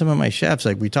 I have some of my chefs,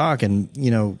 we talk, and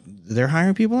they're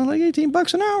hiring people at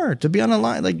 $18 an hour to be on the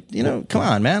line. Come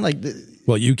on, man.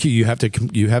 Well, you have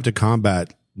to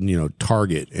combat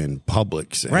Target and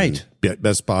Publix and right.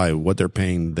 Best Buy, what they're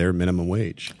paying their minimum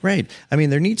wage. Right. I mean,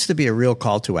 there needs to be a real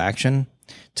call to action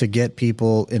to get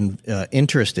people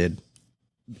interested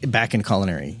back in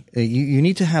culinary. You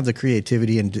need to have the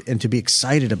creativity and to be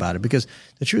excited about it, because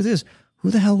the truth is, who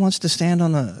the hell wants to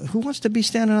who wants to be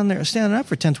standing up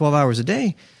for 10, 12 hours a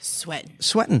day?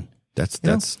 Sweating. That's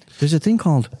there's a thing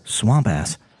called swamp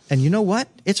ass. And you know what?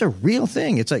 It's a real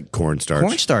thing. It's like cornstarch.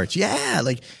 Cornstarch. Yeah.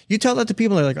 You tell that to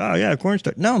people, they're like, oh yeah,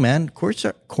 cornstarch. No, man.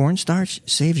 Cornstarch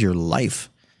saves your life.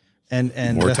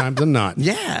 And more times than not.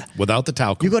 Yeah. Without the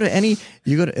talcum. No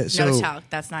talc.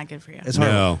 That's not good for you. It's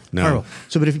horrible. No. Horrible.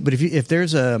 So, but if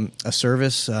there's a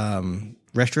service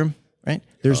restroom, right?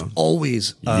 There's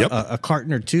always a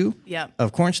carton or two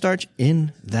of cornstarch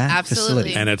in that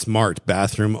facility. And it's marked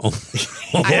bathroom only.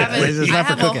 I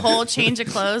have a whole change of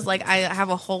clothes. I have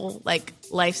a whole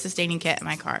life-sustaining kit in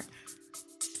my car.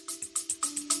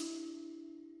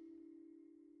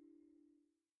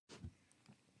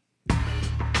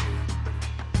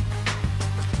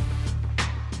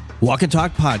 Walk and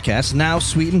Talk podcast, now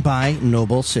sweetened by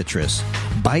Noble Citrus.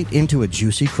 Bite into a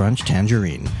juicy crunch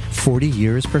tangerine, 40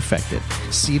 years perfected,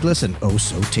 seedless and oh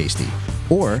so tasty.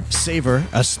 Or savor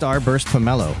a starburst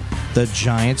pomelo, the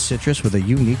giant citrus with a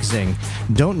unique zing.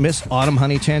 Don't miss autumn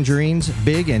honey tangerines,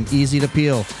 big and easy to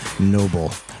peel.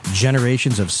 Noble.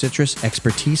 Generations of citrus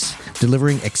expertise,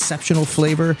 delivering exceptional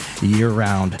flavor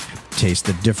year-round. Taste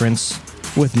the difference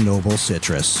with Noble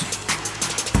Citrus.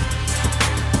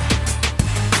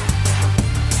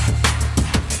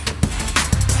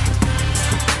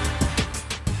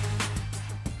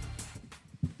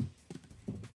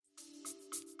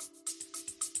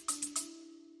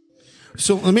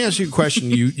 So let me ask you a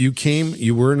question.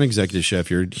 You were an executive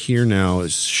chef. You're here now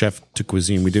as chef de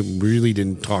cuisine. We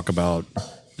didn't talk about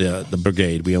the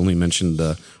brigade. We only mentioned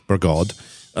the brigade,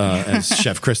 as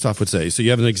Chef Christoph would say. So you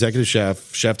have an executive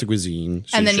chef de cuisine,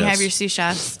 and then you have your sous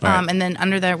chefs. Right. And then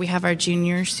under there we have our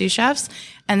junior sous chefs,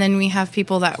 and then we have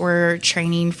people that we're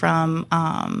training from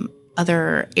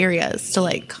other areas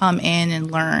to come in and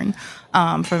learn.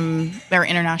 From our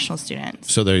international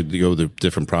students. So they go to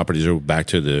different properties or back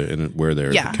to where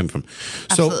they came from.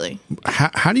 So absolutely.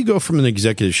 How do you go from an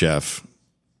executive chef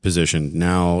position,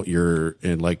 now you're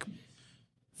in,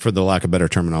 for the lack of better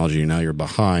terminology, now you're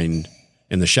behind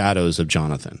in the shadows of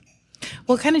Jonathan?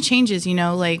 Well, it kind of changes,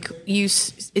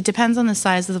 it depends on the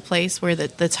size of the place where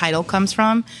the title comes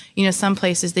from. Some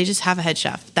places they just have a head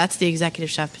chef. That's the executive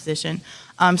chef position.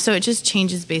 So it just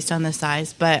changes based on the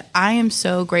size. But I am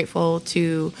so grateful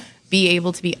to be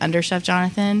able to be under Chef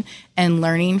Jonathan and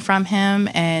learning from him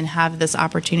and have this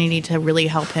opportunity to really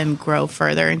help him grow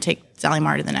further and take Sally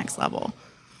Mar to the next level.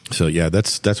 So yeah,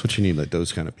 that's what you need,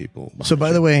 those kind of people. So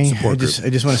by the way, I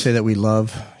just want to say that we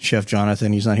love Chef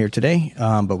Jonathan. He's not here today,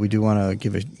 but we do want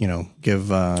to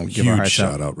give our huge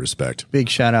shout out, respect, big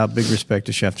shout out, big respect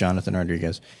to Chef Jonathan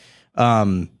Rodriguez.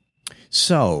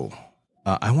 So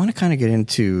I want to kind of get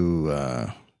into.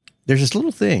 There's this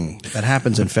little thing that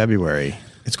happens in February.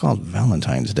 It's called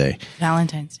Valentine's Day.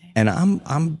 Valentine's Day. And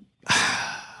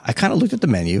I kind of looked at the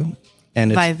menu.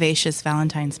 And it's vivacious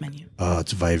Valentine's menu. Oh,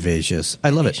 it's vivacious. I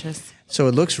love it. So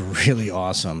it looks really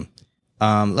awesome.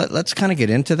 Let's kind of get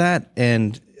into that.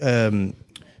 And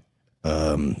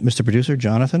Mr. Producer,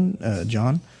 Jonathan,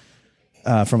 John,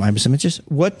 from Ibis Images,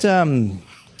 what's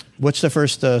the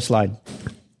first slide?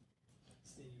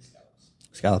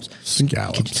 Scallops. Can you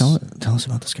tell us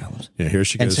about the scallops? Yeah, here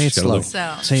she goes. And say it slow.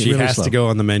 She has to go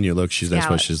on the menu. Look, that's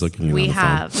why she's looking at We on the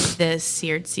have phone. the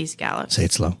seared sea scallops. Say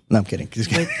it slow. No, I'm kidding. With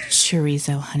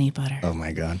chorizo honey butter. Oh,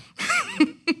 my God.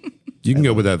 You can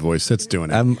go with that voice. That's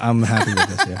doing it. I'm happy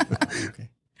with this. Yeah.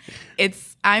 Okay.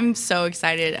 I'm so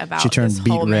excited about. She turned this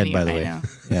beet whole red, menu. by the way.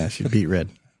 Yeah, she beet red.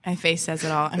 My face says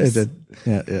it all.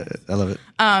 Yeah, I love it.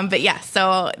 But yeah,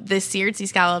 so the seared sea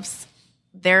scallops,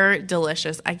 they're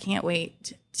delicious. I can't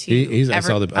wait to. I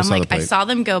saw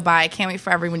them go by. I can't wait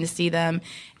for everyone to see them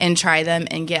and try them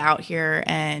and get out here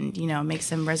and make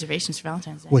some reservations for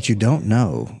Valentine's Day. What you don't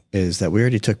know is that we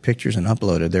already took pictures and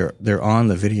uploaded. They're on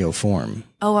the video form.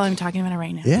 Oh, well, I'm talking about it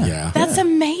right now. Yeah, that's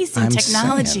amazing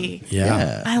technology.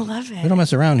 Yeah, I love it. We don't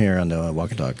mess around here on the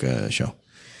Walk and Talk show.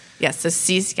 Yes, so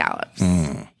sea scallops.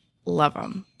 Love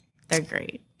them. They're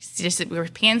great. We were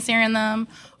pan-searing them.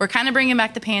 We're kind of bringing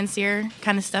back the pan-sear,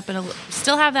 kind of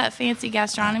still have that fancy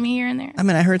gastronomy here and there. I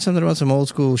mean, I heard something about some old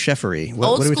school chefery.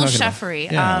 What are we talking chefery.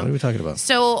 about? Yeah, what are we talking about?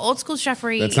 So old school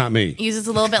chefery. That's not me. Uses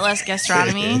a little bit less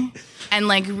gastronomy, and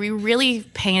we really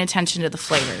paying attention to the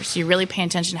flavors. You really pay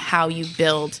attention to how you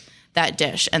build that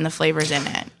dish and the flavors in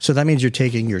it. So that means you're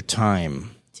taking your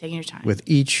time. With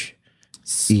each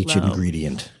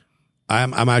ingredient.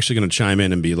 I'm actually going to chime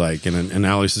in and be like, and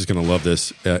Alex is going to love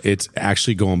this. It's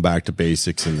actually going back to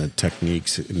basics and the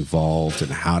techniques involved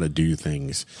and how to do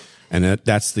things. And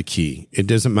that's the key. It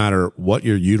doesn't matter what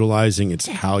you're utilizing. It's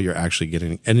how you're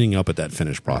actually ending up at that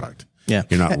finished product. Yeah.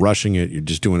 You're not rushing it. You're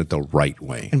just doing it the right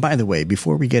way. And by the way,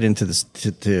 before we get into this,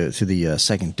 to the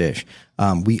second dish,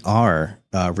 we are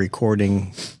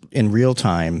recording in real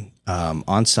time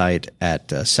on site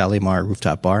at Sally Mar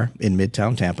Rooftop Bar in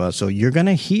Midtown Tampa. So you're going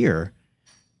to hear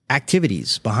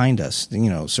activities behind us,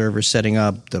 servers setting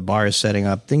up, the bar is setting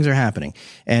up, things are happening.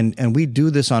 And we do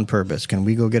this on purpose. Can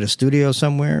we go get a studio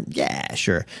somewhere? Yeah,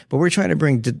 sure. But we're trying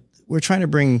to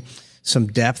bring some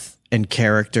depth and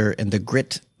character and the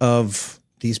grit of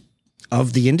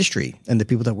the industry and the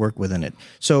people that work within it.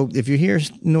 So if you hear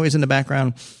noise in the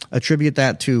background, attribute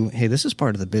that to, hey, this is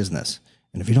part of the business.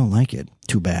 And if you don't like it,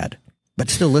 too bad. But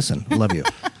still listen. Love you.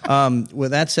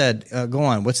 With that said, go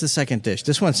on. What's the second dish?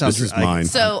 This one sounds... This is mine.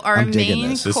 So our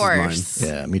main course...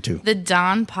 Yeah, me too. The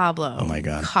Don Pablo. Oh my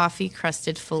God. Coffee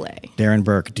crusted filet. Darren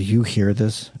Burke, do you hear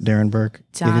this? Darren Burke?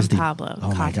 Don Pablo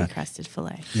coffee crusted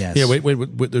filet. Yes. Yeah,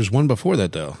 wait. There's one before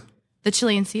that, though. The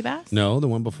Chilean sea bass? No, the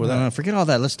one before that. No, forget all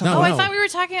that. Let's talk. I thought we were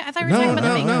talking. I thought we were talking about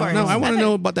the main course. No, I want to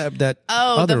know about that. The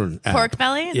pork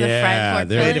belly, the fried pork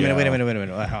belly. Wait a minute.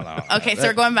 Hold on. Okay, so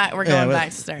we're going back. We're going back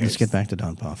to start. Let's get back to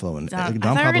Don Pablo. I thought we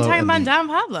were talking about Don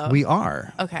Pablo. We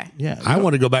are. Okay. Yeah. I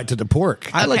want to go back to the pork.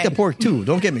 I like the pork too.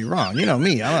 Don't get me wrong. You know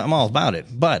me. I'm all about it.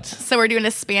 But so we're doing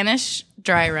a Spanish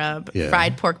dry rub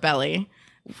fried pork belly,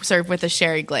 served with a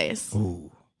sherry glaze.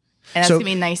 Ooh. And that's gonna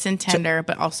be nice and tender,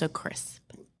 but also crisp.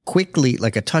 Quickly,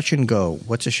 like a touch and go.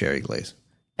 What's a sherry glaze?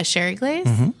 A sherry glaze?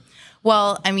 Mm-hmm.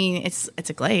 Well, I mean, it's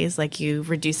a glaze. Like you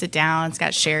reduce it down. It's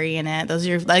got sherry in it. Those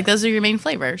are your main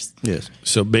flavors. Yes.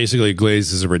 So basically,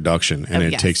 glaze is a reduction, and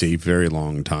it takes a very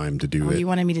long time to do it. You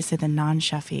wanted me to say the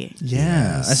non-chefy.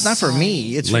 Yeah, it's not for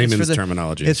me. It's layman's for the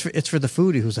terminology. It's for the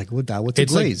foodie who's like, what's a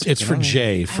glaze? It's for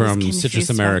Jay from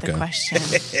Citrus America.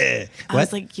 I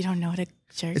was like, you don't know what a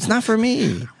sherry. It's not for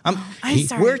me. I'm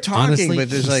sorry. We're talking, honestly,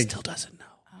 but there's he still doesn't know.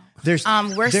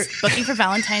 We're booking for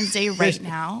Valentine's Day right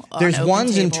now. There's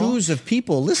ones and twos of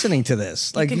people listening to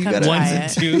this. Like you gotta ones and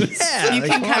twos. Yeah, you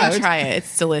can come try it.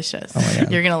 It's delicious. Oh my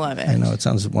God. You're gonna love it. I know it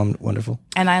sounds wonderful.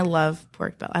 And I love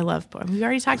pork belly. I love pork. We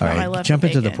already talked about I love. Jump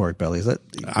into the pork bellies.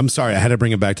 I'm sorry, I had to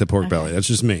bring it back to pork belly. That's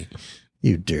just me.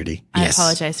 You dirty. I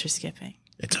apologize for skipping.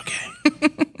 It's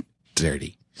okay.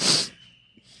 Dirty.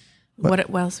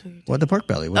 What else? The pork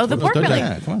belly. The pork belly.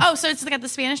 Yeah, so it's got the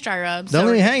Spanish dry rub. Don't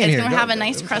let me hang in here. It's going to have a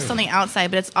nice crust on the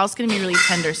outside, but it's also going to be really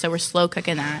tender. So we're slow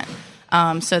cooking that.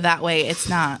 So that way it's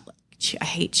not. I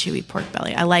hate chewy pork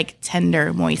belly. I like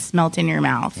tender, moist, melt in your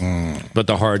mouth. But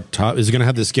the hard top is it going to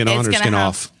have the skin on or skin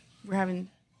off? We're having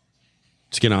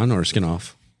skin on or skin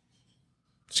off.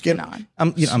 Skin on.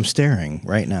 I'm staring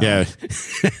right now. Yeah,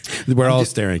 we're all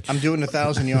staring. I'm doing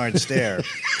 1,000-yard stare,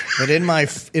 but in my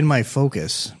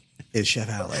focus is Chef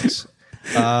Alex.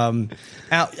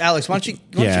 Alex, why don't you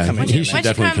come in? He should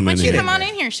definitely come in. Why don't you come on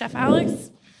in here, Chef Alex?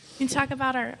 You can talk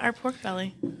about our pork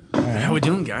belly. How we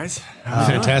doing, guys?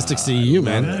 Fantastic to see you,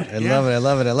 man. I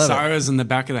love it. Sorry, I was in the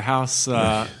back of the house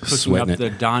cooking up the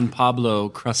Don Pablo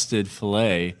crusted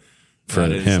filet. For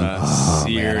him.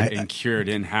 Seared and cured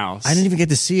in-house. I didn't even get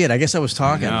to see it. I guess I was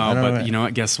talking. No, but you know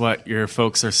what? Guess what? Your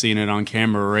folks are seeing it on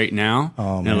camera right now.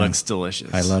 Oh, man. And it looks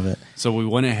delicious. I love it. So we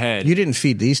went ahead. You didn't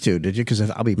feed these two, did you? Because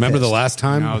I'll be Remember pissed. the last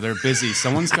time? No, they're busy.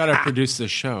 Someone's got to produce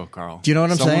this show, Carl. Do you know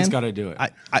what I'm saying? Someone's got to do it.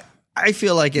 I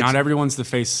feel like it's... Not everyone's the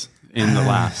face in the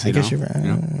laughs. I guess you're right.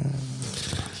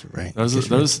 Right.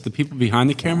 Those the people behind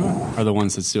the camera are the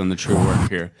ones that's doing the true work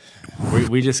here.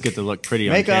 We just get to look pretty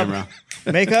on camera.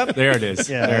 Makeup. There it is.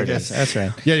 Yeah, there it is. That's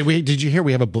right. Yeah, did you hear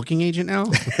we have a booking agent now?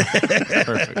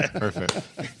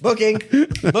 Perfect.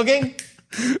 Booking.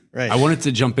 Right. I wanted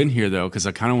to jump in here though because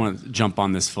I kind of want to jump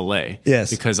on this filet. Yes.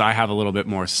 Because I have a little bit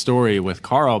more story with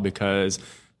Carl because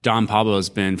Don Pablo has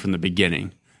been from the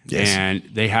beginning. Yes. And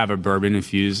they have a bourbon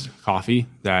infused coffee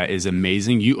that is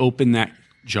amazing. You open that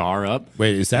jar up.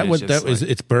 Wait, is that what that is?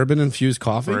 It's bourbon infused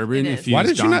coffee. Bourbon infused. Why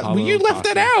did you not? You left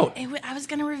that out. I was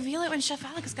going to reveal it when Chef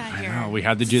Alex got here. No, we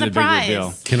had to do the big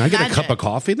reveal. Can I get a cup of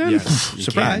coffee then? Yes,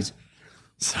 Surprise.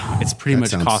 So it's pretty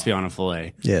much coffee on a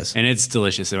filet. Yes. And it's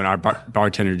delicious. And our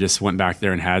bartender just went back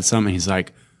there and had some, and he's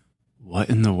like, what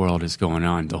in the world is going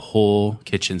on? The whole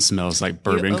kitchen smells like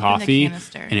bourbon coffee,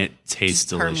 and it tastes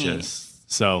delicious.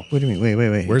 So what do you mean?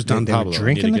 Wait. Where's Don Pablo? They were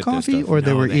drinking the coffee, or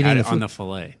they were eating it on the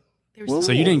filet. Whoa.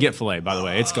 So you didn't get filet, by the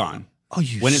way. It's gone. Oh,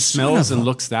 you when it smells and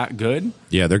looks that good,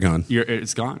 yeah, they're gone.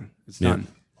 It's gone. It's done.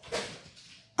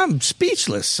 I'm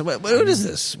speechless. What is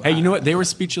this? Hey, you know what? They were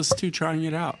speechless too, trying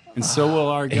it out, and so will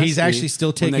our guest. He's actually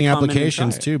still taking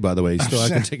applications too. By the way, still I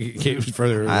can take it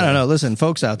further. I don't know. Listen,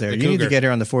 folks out there, you need to get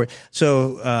here on the 4th.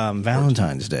 So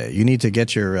Valentine's Day, you need to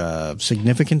get your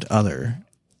significant other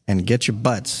and get your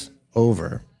butts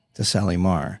over to Sally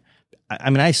Mar. I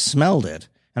mean, I smelled it,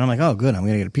 and I'm like, oh, good. I'm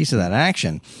going to get a piece of that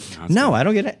action. No, I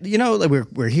don't get it. You know,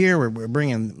 we're here. We're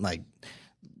bringing like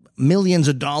millions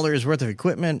of dollars worth of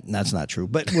equipment. That's not true,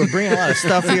 but we're bringing a lot of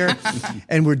stuff here,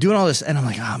 and we're doing all this. And I'm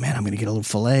like, oh man, I'm going to get a little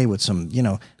filet with some,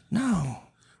 no.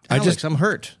 Alex, I'm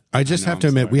hurt. I just have to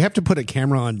admit, we have to put a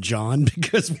camera on John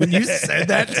because when you said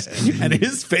that and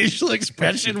his facial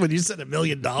expression when you said $1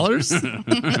 million,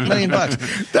 $1 million,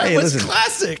 that was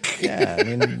classic. Yeah, I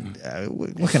mean,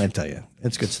 what can I tell you?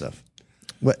 It's good stuff.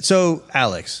 So,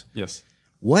 Alex, yes,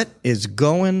 what is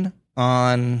going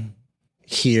on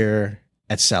here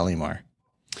at Sally Mar?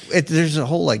 There's a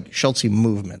whole like Schultze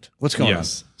movement. What's going on?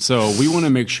 So we want to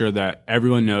make sure that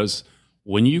everyone knows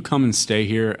when you come and stay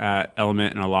here at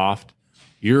Element and Aloft,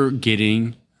 you're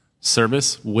getting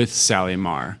service with Sally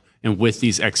Mar and with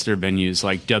these extra venues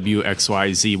like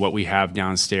WXYZ, what we have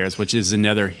downstairs, which is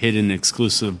another hidden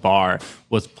exclusive bar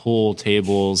with pool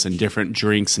tables and different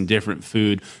drinks and different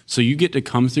food. So you get to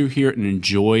come through here and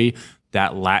enjoy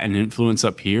that Latin influence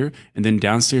up here. And then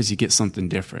downstairs, you get something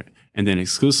different. And then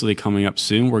exclusively coming up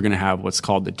soon, we're going to have what's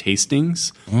called the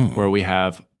tastings, where we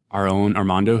have our own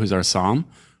Armando, who's our som,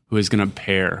 who is going to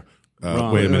pair.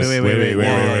 Wait a minute.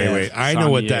 Wait. I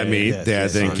know what that means.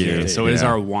 Yes, thank you. So it is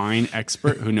our wine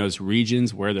expert who knows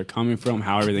regions, where they're coming from,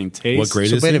 how everything tastes. What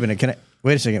grade is wait he? a minute.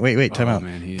 Wait a second. Wait. Time out.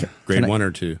 Man, grade 1 or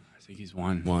 2? I think he's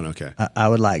 1. 1, okay. I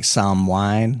would like some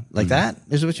wine. Like that?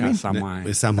 Is it what you mean? Some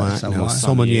wine.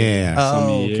 Sommelier.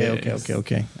 Oh,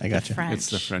 okay. I got you.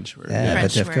 It's the French word. Yeah,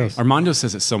 but of course. Armando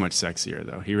says it's so much sexier,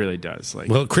 though. He really does. Like,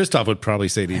 well, Christophe would probably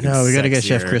say it even No, we got to get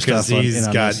Chef sexier, Christophe. He's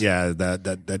got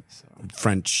that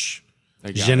French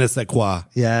je ne sais quoi.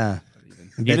 Yeah.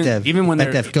 Even when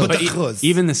they're but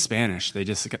even the Spanish, they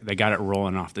got it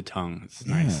rolling off the tongue. It's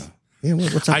nice. Yeah,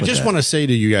 what's up I with just that? want to say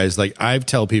to you guys, like I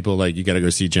tell people, like you got to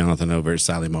go see Jonathan over at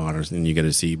Sally Mar, and you got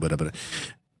to see whatever.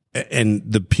 And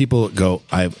the people go,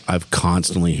 I've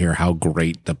constantly hear how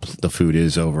great the food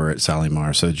is over at Sally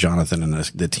Mar. So Jonathan and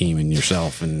the team and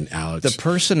yourself and Alex, the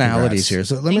personalities here.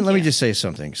 So let me just say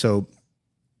something. So,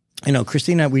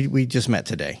 Christina, we just met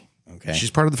today. Okay,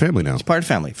 she's part of the family now. She's part of the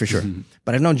family for sure. Mm-hmm.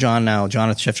 But I've known John now,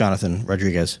 Chef Jonathan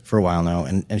Rodriguez for a while now,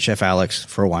 and Chef Alex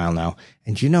for a while now.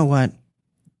 And you know what?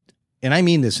 And I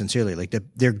mean this sincerely. Like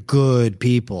they're good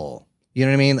people. You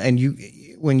know what I mean? And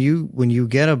when you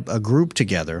get a group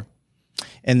together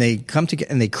and they come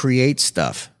together and they create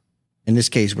stuff, in this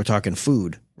case, we're talking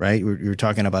food, right? We're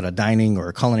talking about a dining or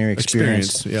a culinary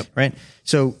experience. Yep. Right?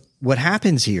 So what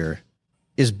happens here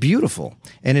is beautiful,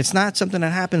 and it's not something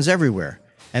that happens everywhere.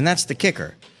 And that's the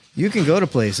kicker. You can go to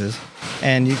places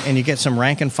and you get some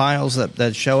rank and files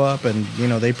that show up and,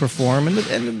 they perform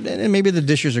and maybe the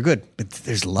dishes are good, but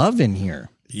there's love in here.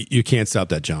 You can't stop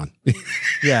that, John.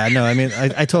 Yeah, no, I mean,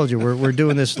 I told you, we're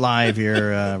doing this live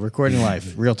here, recording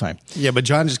live, real time. Yeah, but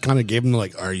John just kind of gave him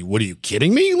what are you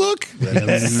kidding me? Look.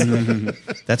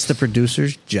 That's the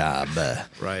producer's job.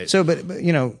 Right. So, but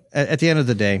at the end of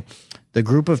the day, the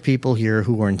group of people here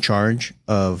who are in charge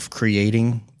of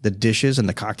creating the dishes and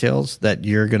the cocktails that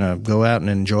you're going to go out and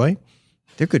enjoy,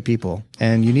 they're good people.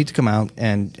 And you need to come out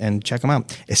and check them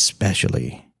out,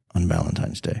 especially on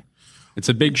Valentine's Day. It's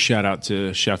a big shout out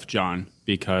to Chef John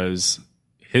because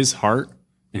his heart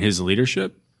and his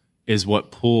leadership is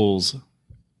what pulls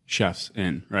chefs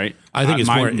in, right? I think it's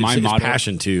my his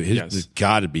passion too. It's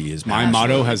got to be his passion. My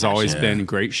motto has always been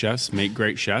great chefs make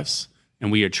great chefs,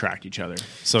 and we attract each other.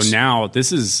 So now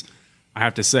this is, I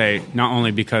have to say, not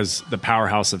only because the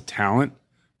powerhouse of talent,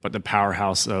 but the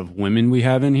powerhouse of women we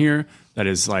have in here that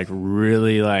is like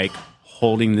really like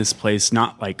holding this place,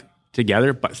 not like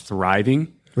together, but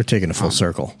thriving. We're taking a full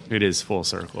circle. It is full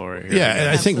circle right here. Yeah, and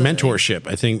I think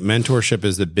mentorship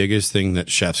is the biggest thing that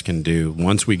chefs can do.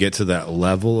 Once we get to that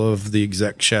level of the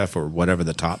exec chef or whatever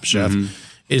the top chef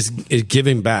is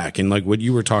giving back. And like what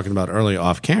you were talking about earlier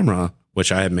off camera,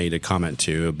 which I have made a comment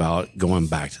to about going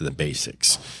back to the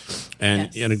basics.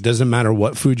 And it doesn't matter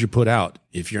what food you put out.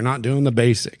 If you're not doing the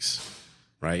basics,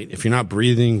 right? If you're not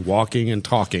breathing, walking, and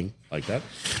talking like that,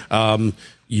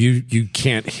 you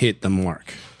can't hit the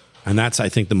mark. And that's, I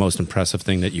think, the most impressive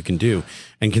thing that you can do.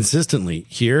 And consistently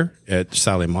here at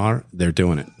Sally Mar, they're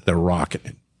doing it. They're rocking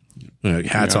it.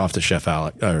 Hats off to Chef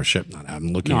Alex, or Chef.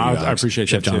 I'm looking. No, at you, I appreciate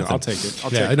Chef that too. Jonathan. I'll take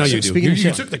it. I know you do.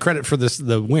 You took the credit for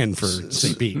the win for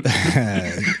St. Pete.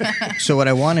 So what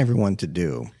I want everyone to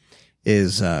do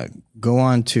is go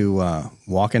on to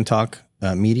Walk and Talk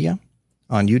Media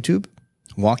on YouTube.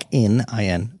 Walk in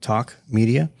Talk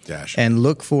Media dash and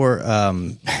look for you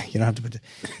don't have to put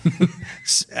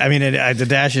I mean the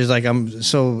dash is like I'm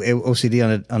so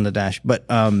OCD on the dash, but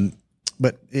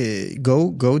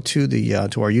go to the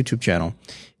to our YouTube channel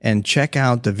and check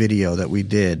out the video that we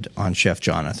did on Chef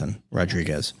Jonathan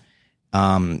Rodriguez.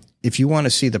 If you want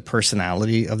to see the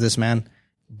personality of this man,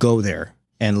 go there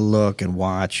and look and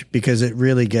watch, because it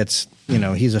really gets,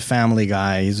 he's a family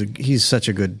guy. He's such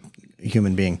a good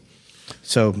human being.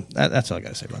 So that's all I got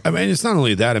to say about that. I mean, it's not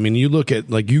only that. I mean, you look at,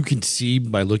 like, you can see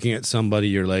by looking at somebody,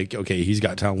 you're like, okay, he's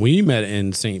got talent. We met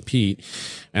in St. Pete,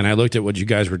 and I looked at what you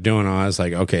guys were doing, and I was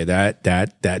like, okay,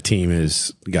 that team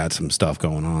has got some stuff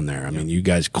going on there. I mean, you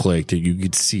guys clicked, and you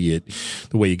could see it,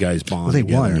 the way you guys bond they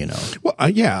together. won, Well,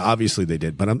 yeah, obviously they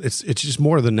did, but it's just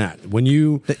more than that. When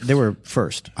they were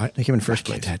first. They came in first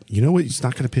place. You know what? It's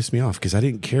not going to piss me off, because I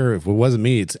didn't care if it wasn't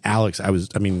me. It's Alex.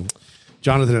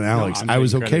 Jonathan and Alex, I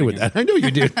was okay with that. I know you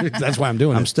did. That's why I'm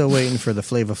doing it. I'm still waiting for the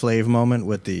Flava Flav moment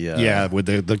with the... with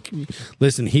the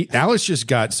listen, Alex just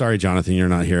got... Sorry, Jonathan, you're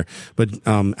not here. But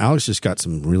Alex just got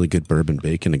some really good bourbon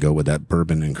bacon to go with that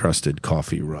bourbon-encrusted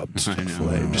coffee rubbed stuff.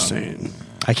 I'm just saying.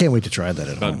 I can't wait to try that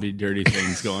at home. About to be dirty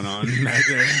things going on back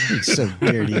there. It's so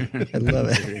dirty. I love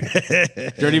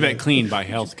it. Dirty but clean by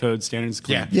health code standards.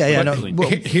 Clean. Yeah. No, well,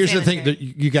 here's the thing. That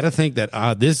you got to think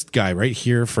that this guy right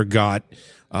here forgot...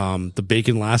 the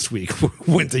bacon last week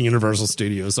went to Universal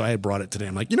Studios, so I had brought it today.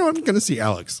 I'm like, I'm going to see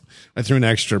Alex. I threw an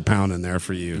extra pound in there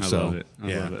for you. I love it.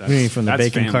 You mean from the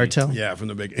bacon family. cartel? Yeah, from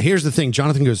the bacon. Here's the thing.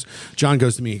 John goes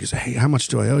to me. He goes, hey, how much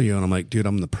do I owe you? And I'm like, dude,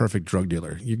 I'm the perfect drug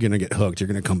dealer. You're going to get hooked. You're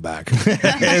going to come back.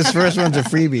 His first one's a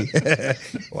freebie.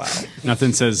 Wow.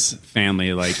 Nothing says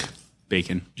family like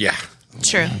bacon. Yeah.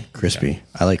 True. Crispy.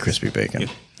 I like crispy bacon.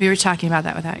 We were talking about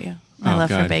that without you. My love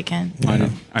for bacon.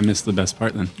 I missed the best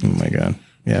part then. Oh, my God.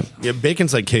 Yeah. Yeah,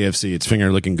 bacon's like KFC. It's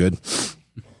finger looking good.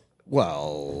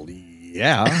 Well,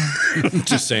 yeah.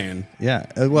 Just saying. Yeah.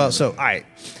 Well, so I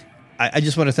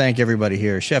just want to thank everybody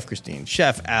here. Chef Christine,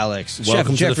 Chef Alex,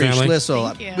 Welcome Chef to the Jeffrey family.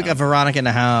 Schlissel. We got Veronica in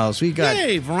the house.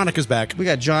 Hey, Veronica's back. We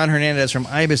got John Hernandez from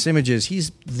Ibis Images.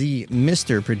 He's the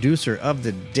Mr. Producer of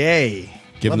the day.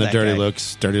 Give him the dirty guy.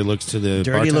 looks. Dirty looks to the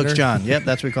Dirty bartender. Looks John. Yep,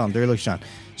 that's what we call him. Dirty Looks John.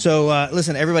 So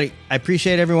listen, everybody, I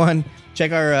appreciate everyone.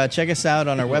 Check us out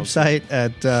on our website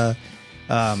at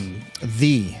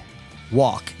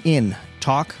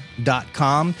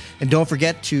thewalkintalk.com, and don't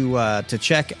forget to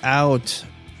check out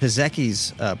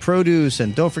Pizecki's produce,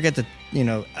 and don't forget to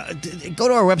go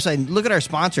to our website and look at our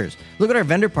sponsors, look at our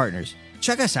vendor partners.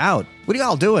 Check us out. What are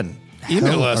y'all doing?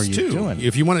 Email us are you too. doing?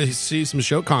 If you want to see some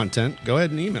show content, go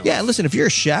ahead and email. Yeah, listen, if you're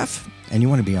a chef and you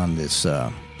want to be on this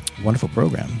wonderful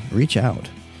program, reach out.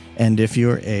 And if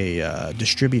you're a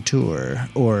distributor,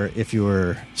 or if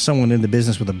you're someone in the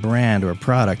business with a brand or a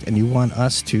product and you want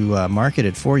us to market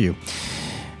it for you,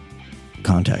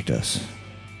 contact us.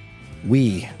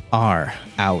 We are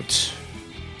out.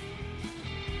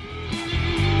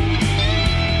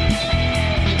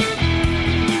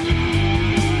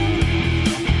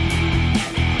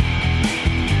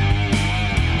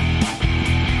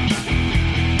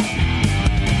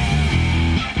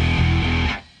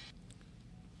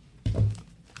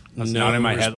 That's not in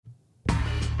my head.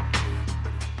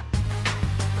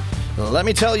 Let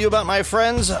me tell you about my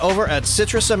friends over at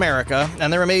Citrus America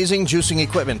and their amazing juicing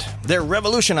equipment. They're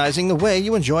revolutionizing the way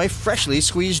you enjoy freshly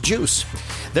squeezed juice.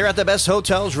 They're at the best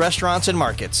hotels, restaurants, and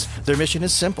markets. Their mission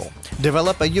is simple.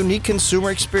 Develop a unique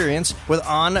consumer experience with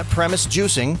on-premise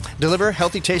juicing, deliver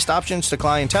healthy taste options to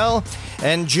clientele,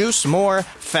 and juice more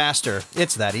faster.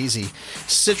 It's that easy.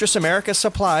 Citrus America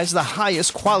supplies the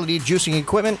highest quality juicing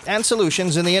equipment and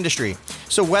solutions in the industry.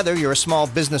 So whether you're a small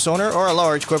business owner or a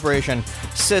large corporation,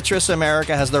 Citrus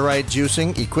America has the right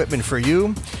juicing equipment for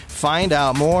you. Find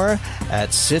out more at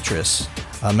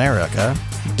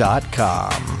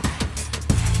citrusamerica.com.